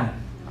exactly that.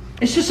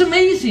 It's just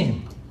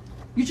amazing.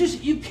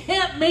 You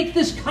can't make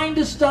this kind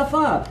of stuff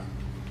up.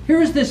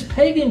 Here's this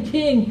pagan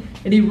king,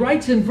 and he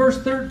writes in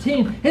verse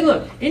 13, hey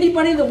look,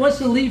 anybody that wants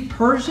to leave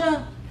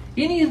Persia,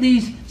 any of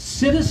these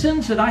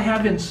citizens that I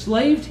have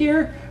enslaved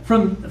here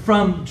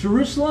from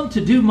Jerusalem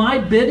to do my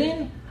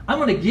bidding, I'm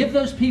going to give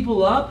those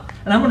people up,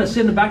 and I'm going to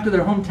send them back to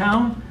their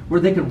hometown where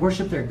they can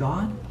worship their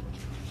God.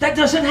 That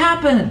doesn't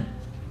happen.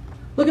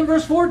 Look at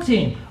verse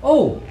 14.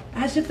 Oh,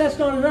 as if that's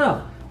not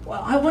enough.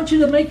 Well, I want you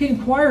to make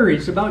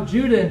inquiries about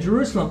Judah and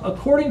Jerusalem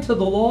according to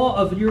the law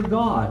of your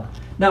God.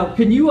 Now,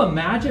 can you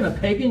imagine a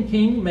pagan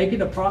king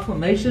making a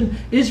proclamation?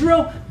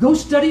 Israel, go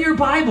study your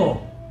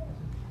Bible.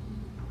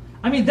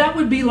 I mean, that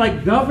would be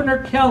like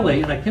Governor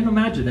Kelly, and I can't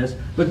imagine this,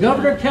 but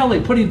Governor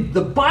Kelly putting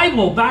the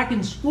Bible back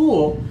in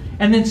school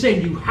and then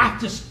saying you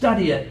have to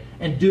study it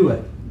and do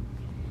it.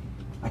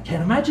 I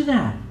can't imagine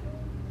that.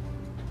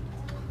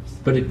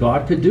 But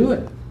God could do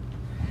it.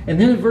 And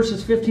then in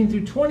verses 15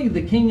 through 20,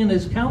 the king and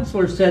his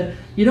counselors said,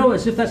 you know,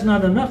 as if that's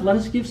not enough, let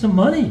us give some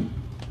money.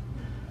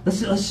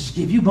 Let's just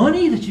give you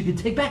money that you can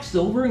take back,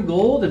 silver and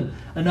gold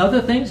and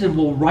other things, and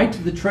we'll write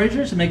to the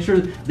treasurers and make sure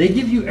that they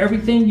give you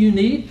everything you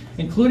need,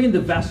 including the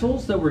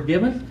vessels that were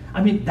given.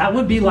 I mean, that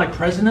would be like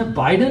President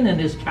Biden and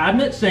his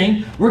cabinet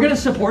saying, we're going to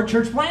support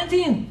church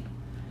planting.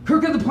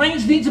 Kirk of the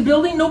Plains needs a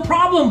building? No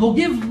problem. We'll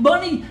give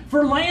money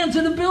for lands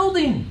and a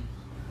building.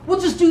 We'll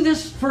just do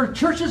this for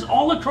churches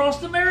all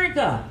across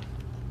America.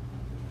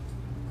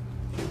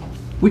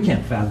 We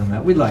can't fathom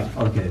that. We'd like,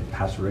 okay,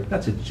 Pastor Rick,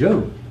 that's a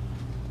joke.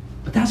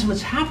 But that's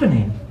what's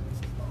happening.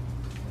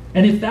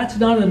 And if that's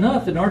not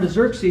enough, then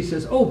Artaxerxes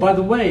says, oh, by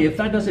the way, if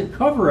that doesn't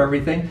cover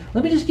everything,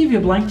 let me just give you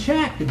a blank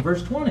check in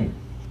verse 20.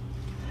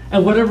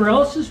 And whatever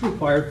else is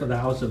required for the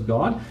house of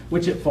God,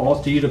 which it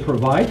falls to you to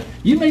provide,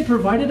 you may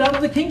provide it out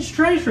of the king's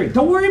treasury.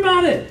 Don't worry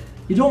about it.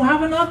 You don't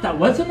have enough. That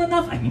wasn't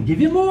enough. I can give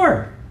you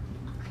more.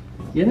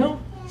 You know,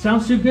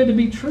 sounds too good to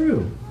be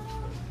true.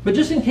 But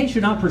just in case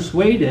you're not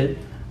persuaded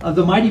of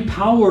the mighty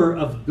power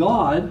of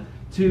God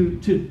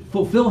to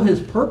fulfill his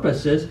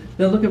purposes,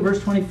 then look at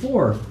verse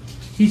 24.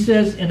 He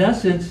says, in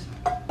essence,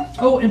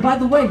 oh, and by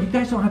the way, you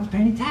guys don't have to pay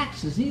any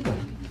taxes either.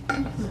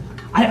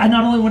 I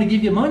not only want to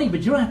give you money,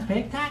 but you don't have to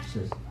pay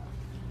taxes.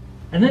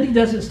 And then he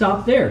doesn't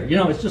stop there. You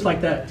know, it's just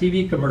like that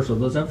TV commercial,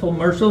 those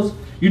infomercials.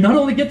 You not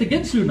only get the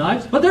Ginsu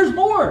knives, but there's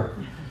more.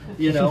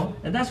 You know,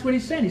 and that's what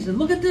he's saying. He said,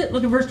 look at this.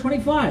 Look at verse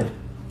 25.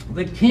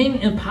 The king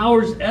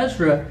empowers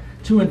Ezra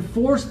to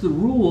enforce the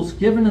rules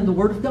given in the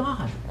Word of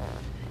God.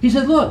 He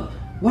said, look,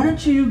 why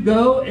don't you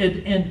go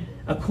and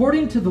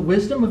according to the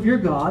wisdom of your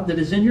God that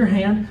is in your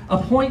hand,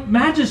 appoint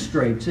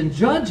magistrates and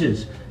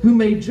judges who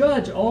may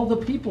judge all the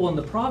people in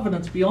the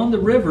province beyond the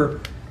river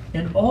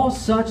and all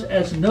such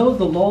as know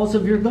the laws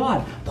of your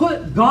God.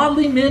 Put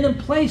godly men in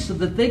place so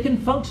that they can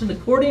function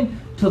according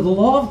to the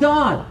law of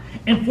God.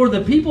 And for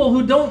the people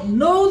who don't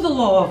know the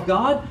law of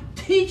God,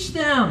 teach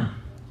them.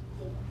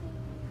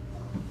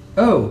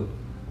 Oh,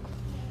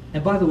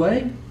 and by the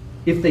way,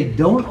 if they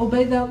don't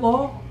obey that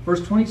law,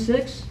 verse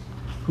 26,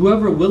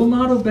 whoever will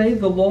not obey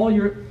the law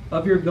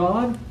of your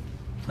God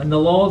and the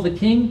law of the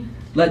king,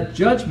 let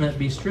judgment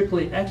be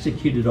strictly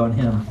executed on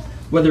him,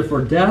 whether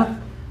for death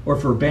or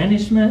for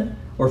banishment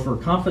or for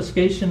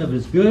confiscation of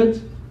his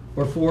goods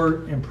or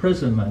for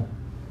imprisonment.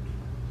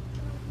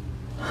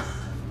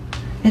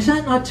 Is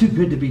that not too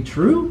good to be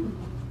true?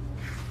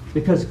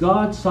 Because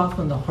God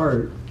softened the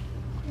heart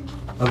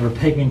of a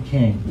pagan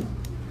king.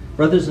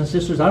 Brothers and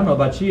sisters, I don't know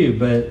about you,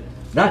 but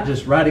that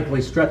just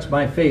radically stretched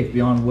my faith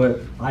beyond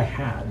what I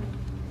had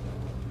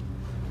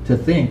to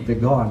think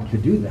that God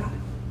could do that.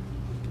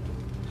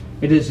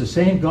 It is the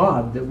same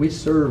God that we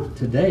serve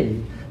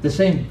today, the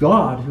same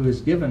God who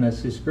has given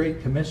us His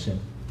great commission.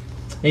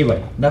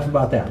 Anyway, enough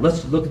about that.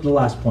 Let's look at the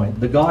last point.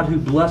 The God who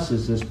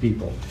blesses His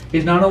people.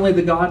 He's not only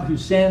the God who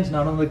sends,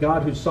 not only the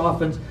God who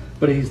softens,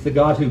 but He's the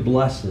God who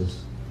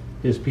blesses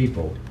His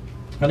people.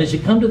 And as you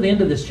come to the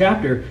end of this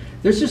chapter,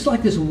 there's just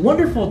like this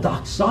wonderful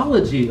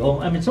doxology.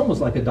 I mean, it's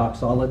almost like a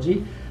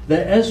doxology.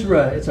 That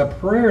Ezra, it's a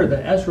prayer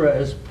that Ezra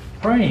is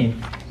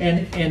praying.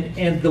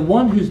 And the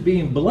one who's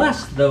being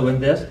blessed, though, in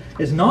this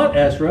is not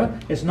Ezra,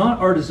 it's not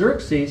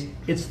Artaxerxes,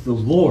 it's the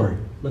Lord.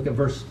 Look at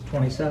verse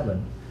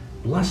 27.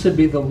 Blessed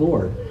be the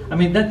Lord. I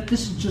mean,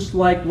 this is just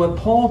like what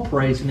Paul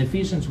prays in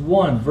Ephesians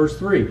 1, verse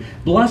 3.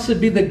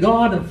 Blessed be the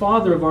God and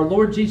Father of our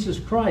Lord Jesus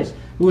Christ,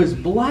 who has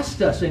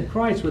blessed us in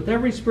Christ with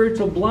every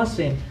spiritual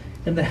blessing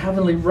in the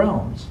heavenly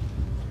realms.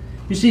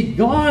 You see,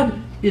 God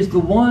is the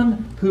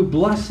one who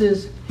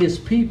blesses His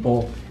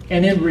people,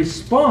 and in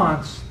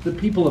response, the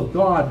people of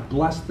God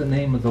bless the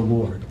name of the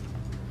Lord.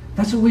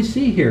 That's what we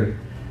see here.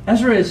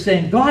 Ezra is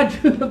saying, God,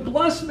 you have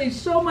blessed me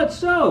so much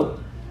so.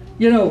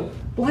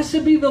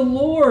 Blessed be the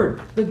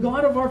Lord, the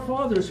God of our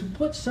fathers, who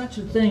put such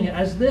a thing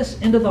as this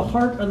into the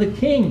heart of the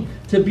king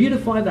to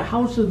beautify the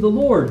house of the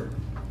Lord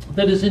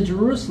that is in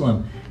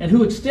Jerusalem, and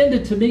who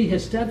extended to me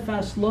His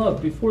steadfast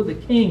love before the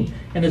king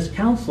and his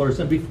counselors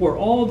and before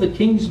all the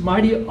king's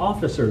mighty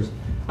officers.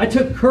 I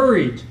took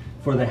courage,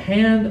 for the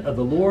hand of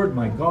the Lord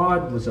my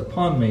God was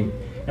upon me,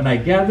 and I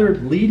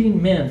gathered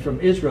leading men from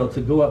Israel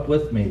to go up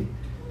with me.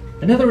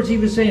 In other words, he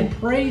was saying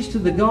praise to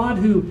the God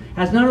who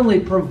has not only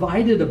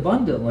provided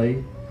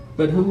abundantly,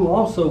 but who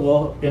also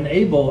will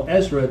enable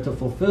Ezra to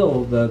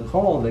fulfill the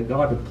call that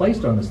God had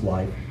placed on his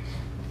life.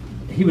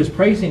 He was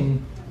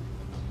praising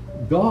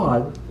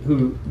God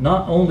who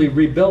not only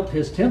rebuilt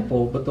His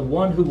temple, but the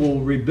one who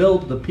will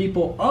rebuild the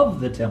people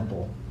of the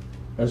temple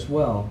as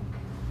well.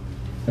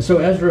 And so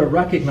Ezra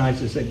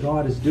recognizes that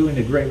God is doing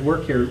a great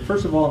work here,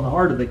 first of all in the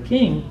heart of the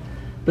king,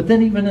 but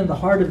then even in the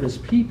heart of His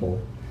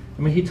people.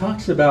 I mean, he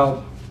talks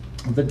about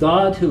the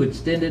God who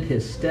extended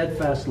His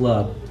steadfast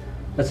love.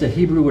 That's a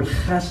Hebrew word,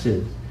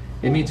 chesed.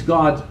 It means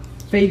God's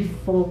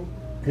faithful,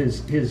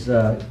 His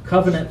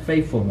covenant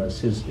faithfulness,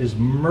 His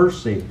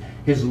mercy,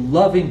 His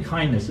loving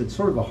kindness. It's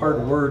sort of a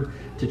hard word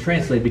to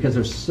translate because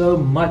there's so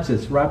much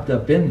that's wrapped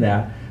up in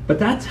that. But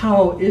that's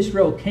how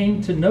Israel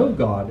came to know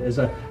God, as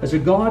a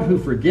God who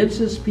forgives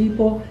his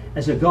people,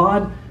 as a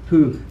God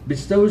who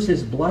bestows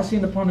his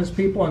blessing upon his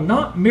people, and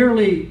not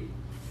merely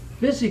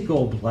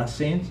physical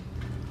blessings,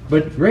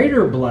 but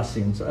greater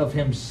blessings of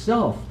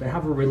himself, to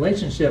have a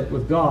relationship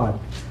with God.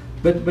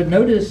 But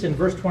notice in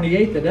verse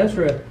 28 that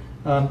Ezra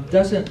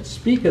doesn't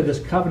speak of this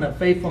covenant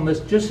faithfulness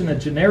just in a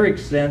generic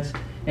sense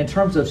in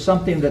terms of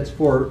something that's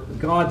for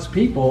God's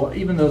people,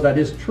 even though that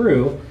is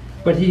true,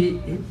 but he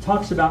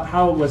talks about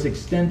how it was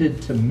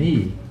extended to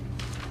me.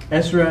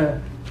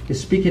 Ezra is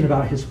speaking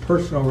about his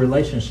personal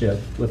relationship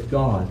with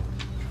God.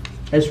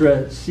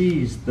 Ezra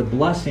sees the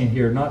blessing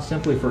here, not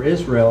simply for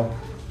Israel,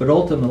 but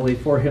ultimately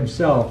for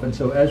himself. And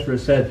so Ezra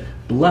said,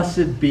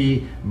 "Blessed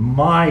be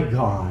my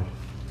God,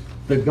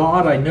 the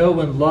God I know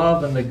and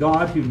love, and the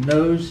God who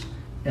knows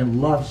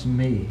and loves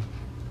me,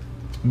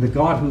 and the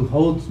God who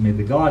holds me,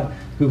 the God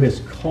who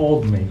has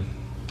called me."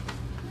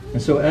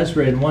 And so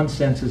Ezra, in one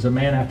sense, is a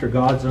man after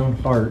God's own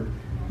heart,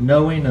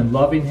 knowing and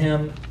loving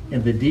him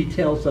in the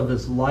details of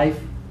his life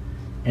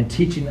and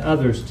teaching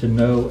others to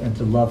know and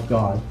to love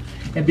God.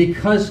 And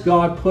because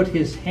God put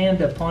his hand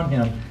upon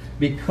him,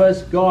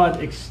 because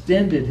God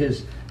extended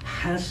his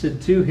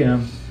hesed to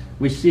him,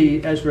 we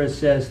see Ezra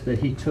says that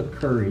he took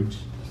courage.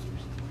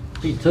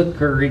 He took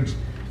courage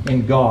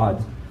in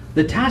God.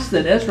 The task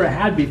that Ezra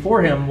had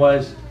before him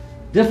was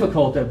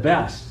difficult at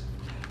best,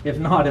 if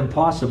not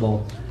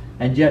impossible.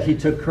 And yet he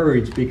took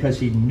courage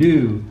because he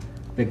knew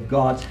that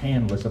God's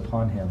hand was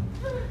upon him.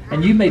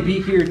 And you may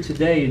be here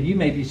today and you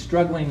may be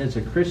struggling as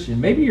a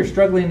Christian. Maybe you're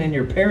struggling in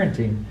your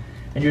parenting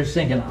and you're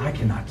thinking, I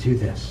cannot do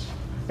this.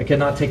 I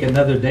cannot take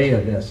another day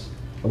of this.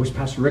 I wish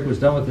Pastor Rick was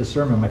done with this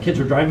sermon. My kids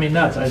are driving me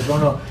nuts. I just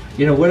don't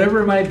know,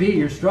 whatever it might be,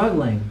 you're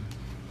struggling.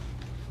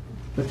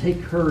 But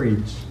take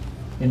courage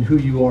in who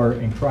you are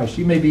in Christ.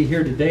 You may be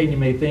here today and you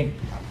may think,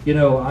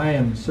 I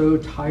am so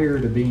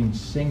tired of being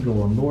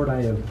single, and Lord,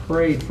 I have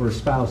prayed for a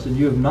spouse and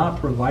you have not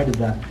provided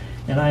that,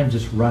 and I am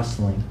just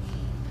wrestling.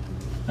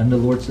 And the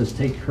Lord says,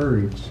 take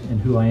courage in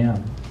who I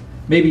am.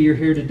 Maybe you're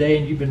here today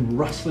and you've been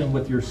wrestling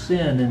with your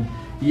sin, and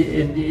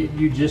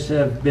you just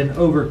have been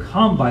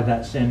overcome by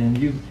that sin, and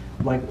you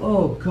like,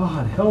 oh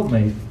God, help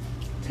me.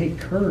 Take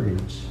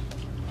courage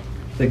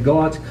that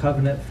God's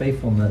covenant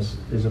faithfulness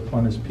is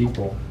upon his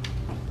people.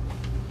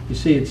 You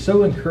see, it's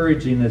so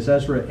encouraging as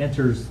Ezra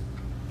enters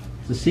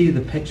to see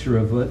the picture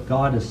of what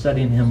God is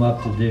setting him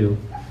up to do.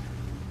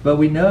 But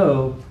we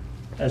know,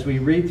 as we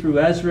read through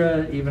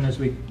Ezra, even as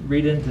we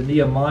read into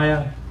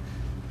Nehemiah,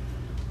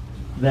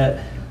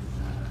 that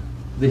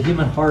the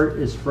human heart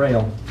is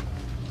frail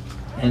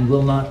and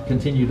will not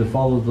continue to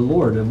follow the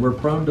Lord, and we're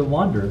prone to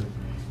wander.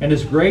 And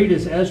as great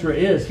as Ezra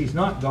is, he's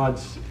not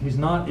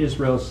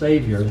Israel's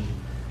Savior,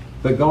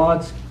 but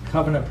God's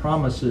covenant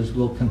promises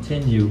will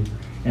continue,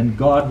 and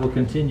God will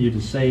continue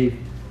to save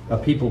a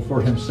people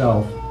for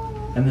himself.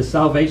 And the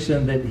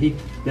salvation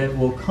that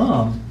will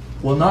come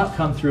will not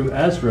come through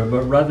Ezra,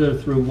 but rather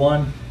through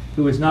one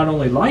who is not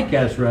only like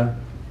Ezra,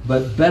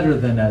 but better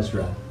than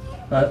Ezra.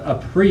 A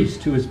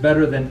priest who is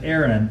better than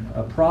Aaron,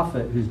 a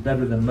prophet who's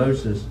better than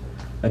Moses,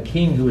 a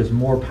king who is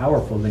more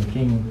powerful than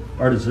King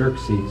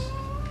Artaxerxes.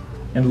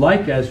 And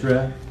like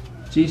Ezra,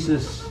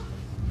 Jesus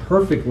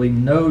perfectly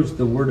knows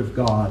the Word of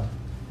God.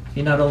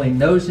 He not only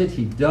knows it,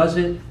 he does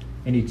it,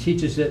 and he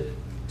teaches it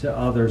to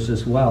others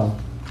as well.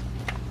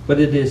 But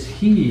it is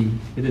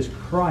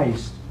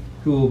Christ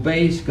who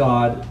obeys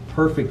God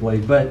perfectly.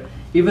 But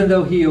even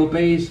though he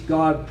obeys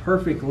God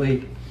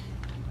perfectly,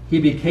 he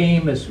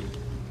becomes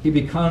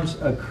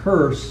a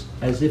curse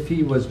as if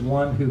he was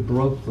one who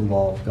broke the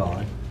law of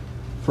God,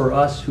 for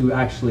us who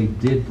actually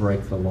did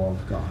break the law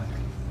of God,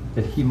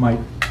 that he might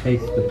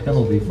take the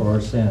penalty for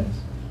our sins.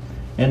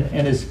 And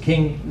as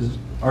King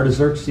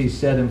Artaxerxes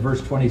said in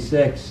verse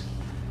 26,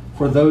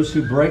 for those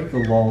who break the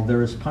law,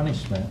 there is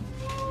punishment.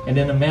 And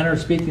in a manner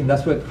of speaking,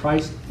 that's what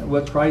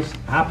Christ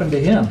happened to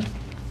him.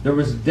 There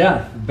was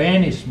death,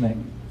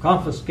 banishment,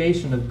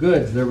 confiscation of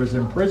goods. There was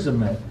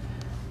imprisonment.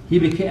 He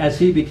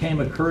became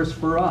a curse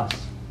for us.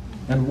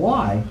 And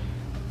why?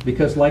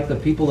 Because like the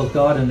people of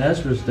God in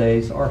Ezra's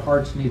days, our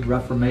hearts need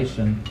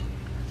reformation.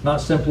 Not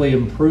simply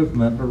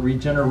improvement, but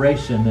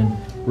regeneration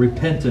and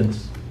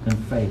repentance and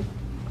faith.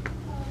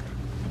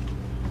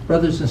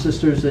 Brothers and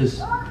sisters,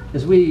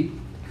 as we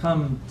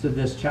come to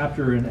this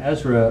chapter in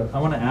Ezra, I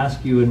want to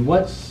ask you, in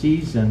what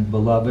season,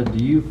 beloved,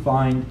 do you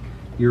find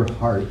your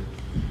heart?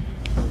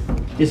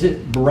 Is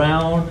it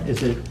brown?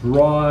 Is it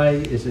dry?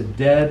 Is it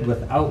dead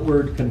with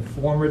outward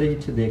conformity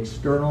to the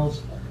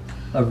externals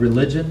of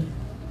religion?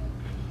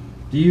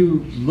 Do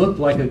you look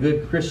like a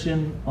good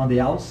Christian on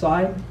the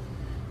outside?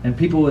 And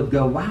people would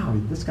go, wow,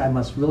 this guy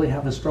must really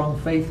have a strong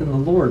faith in the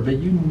Lord. But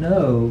you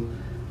know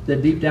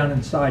that deep down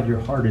inside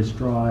your heart is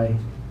dry.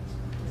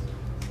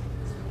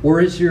 Or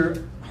is your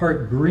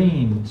heart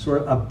green,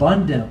 sort of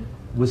abundant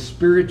with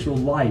spiritual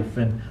life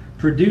and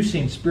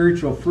producing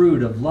spiritual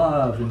fruit of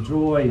love and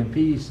joy and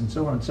peace and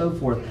so on and so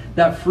forth?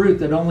 That fruit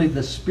that only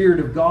the Spirit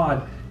of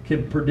God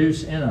can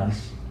produce in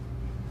us.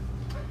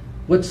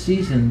 What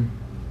season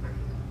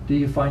do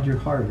you find your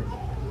heart?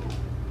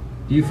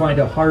 Do you find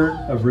a heart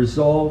of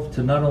resolve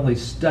to not only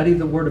study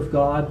the Word of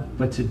God,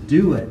 but to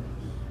do it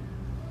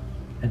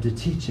and to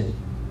teach it?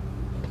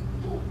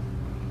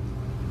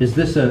 Is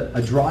this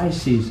a dry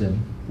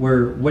season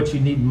where what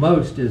you need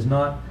most is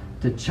not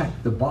to check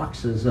the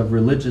boxes of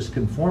religious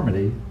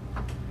conformity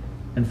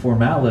and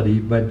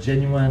formality, but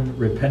genuine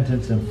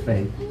repentance and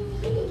faith?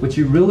 What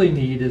you really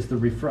need is the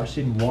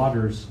refreshing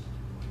waters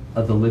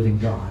of the living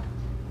God.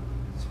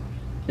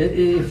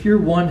 If you're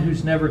one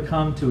who's never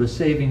come to a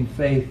saving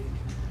faith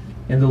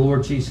in the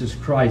Lord Jesus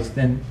Christ,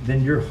 then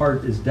your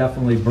heart is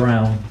definitely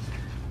brown.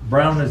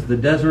 Brown as the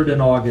desert in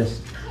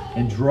August,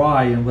 and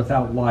dry and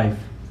without life.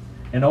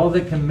 And all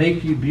that can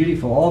make you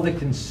beautiful, all that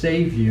can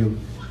save you,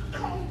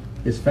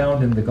 is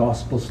found in the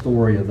gospel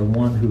story of the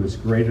one who is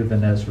greater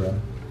than Ezra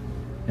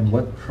and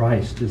what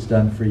Christ has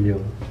done for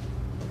you.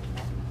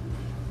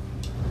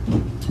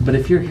 But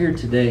if you're here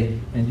today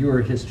and you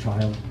are his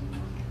child,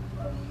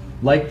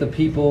 like the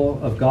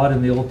people of God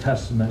in the Old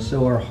Testament,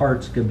 so our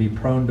hearts can be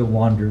prone to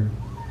wander.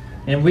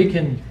 And we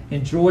can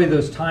enjoy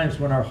those times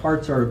when our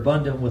hearts are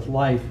abundant with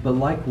life, but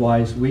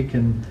likewise we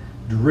can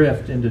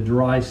drift into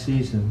dry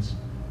seasons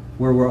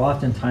where we're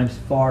oftentimes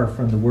far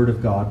from the Word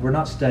of God. We're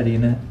not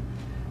studying it.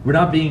 We're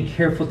not being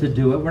careful to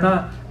do it. We're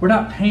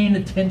not paying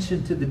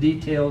attention to the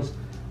details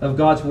of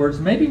God's words.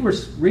 Maybe we're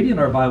reading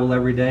our Bible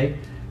every day,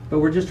 but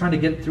we're just trying to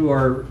get through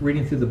our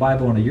reading through the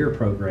Bible in a year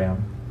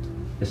program.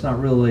 It's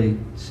not really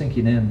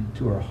sinking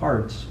into our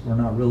hearts. We're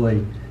not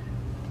really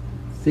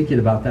thinking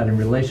about that in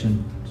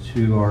relation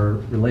to our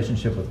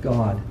relationship with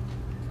God.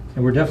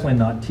 And we're definitely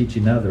not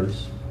teaching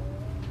others.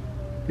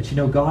 But you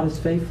know, God is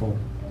faithful.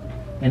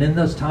 And in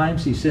those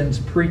times, he sends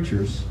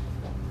preachers.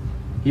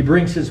 He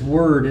brings his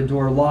word into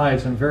our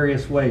lives in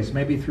various ways,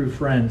 maybe through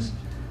friends,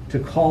 to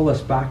call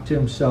us back to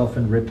himself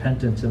in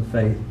repentance and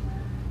faith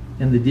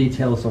in the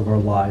details of our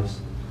lives,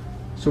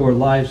 so our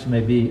lives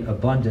may be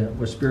abundant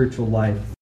with spiritual life.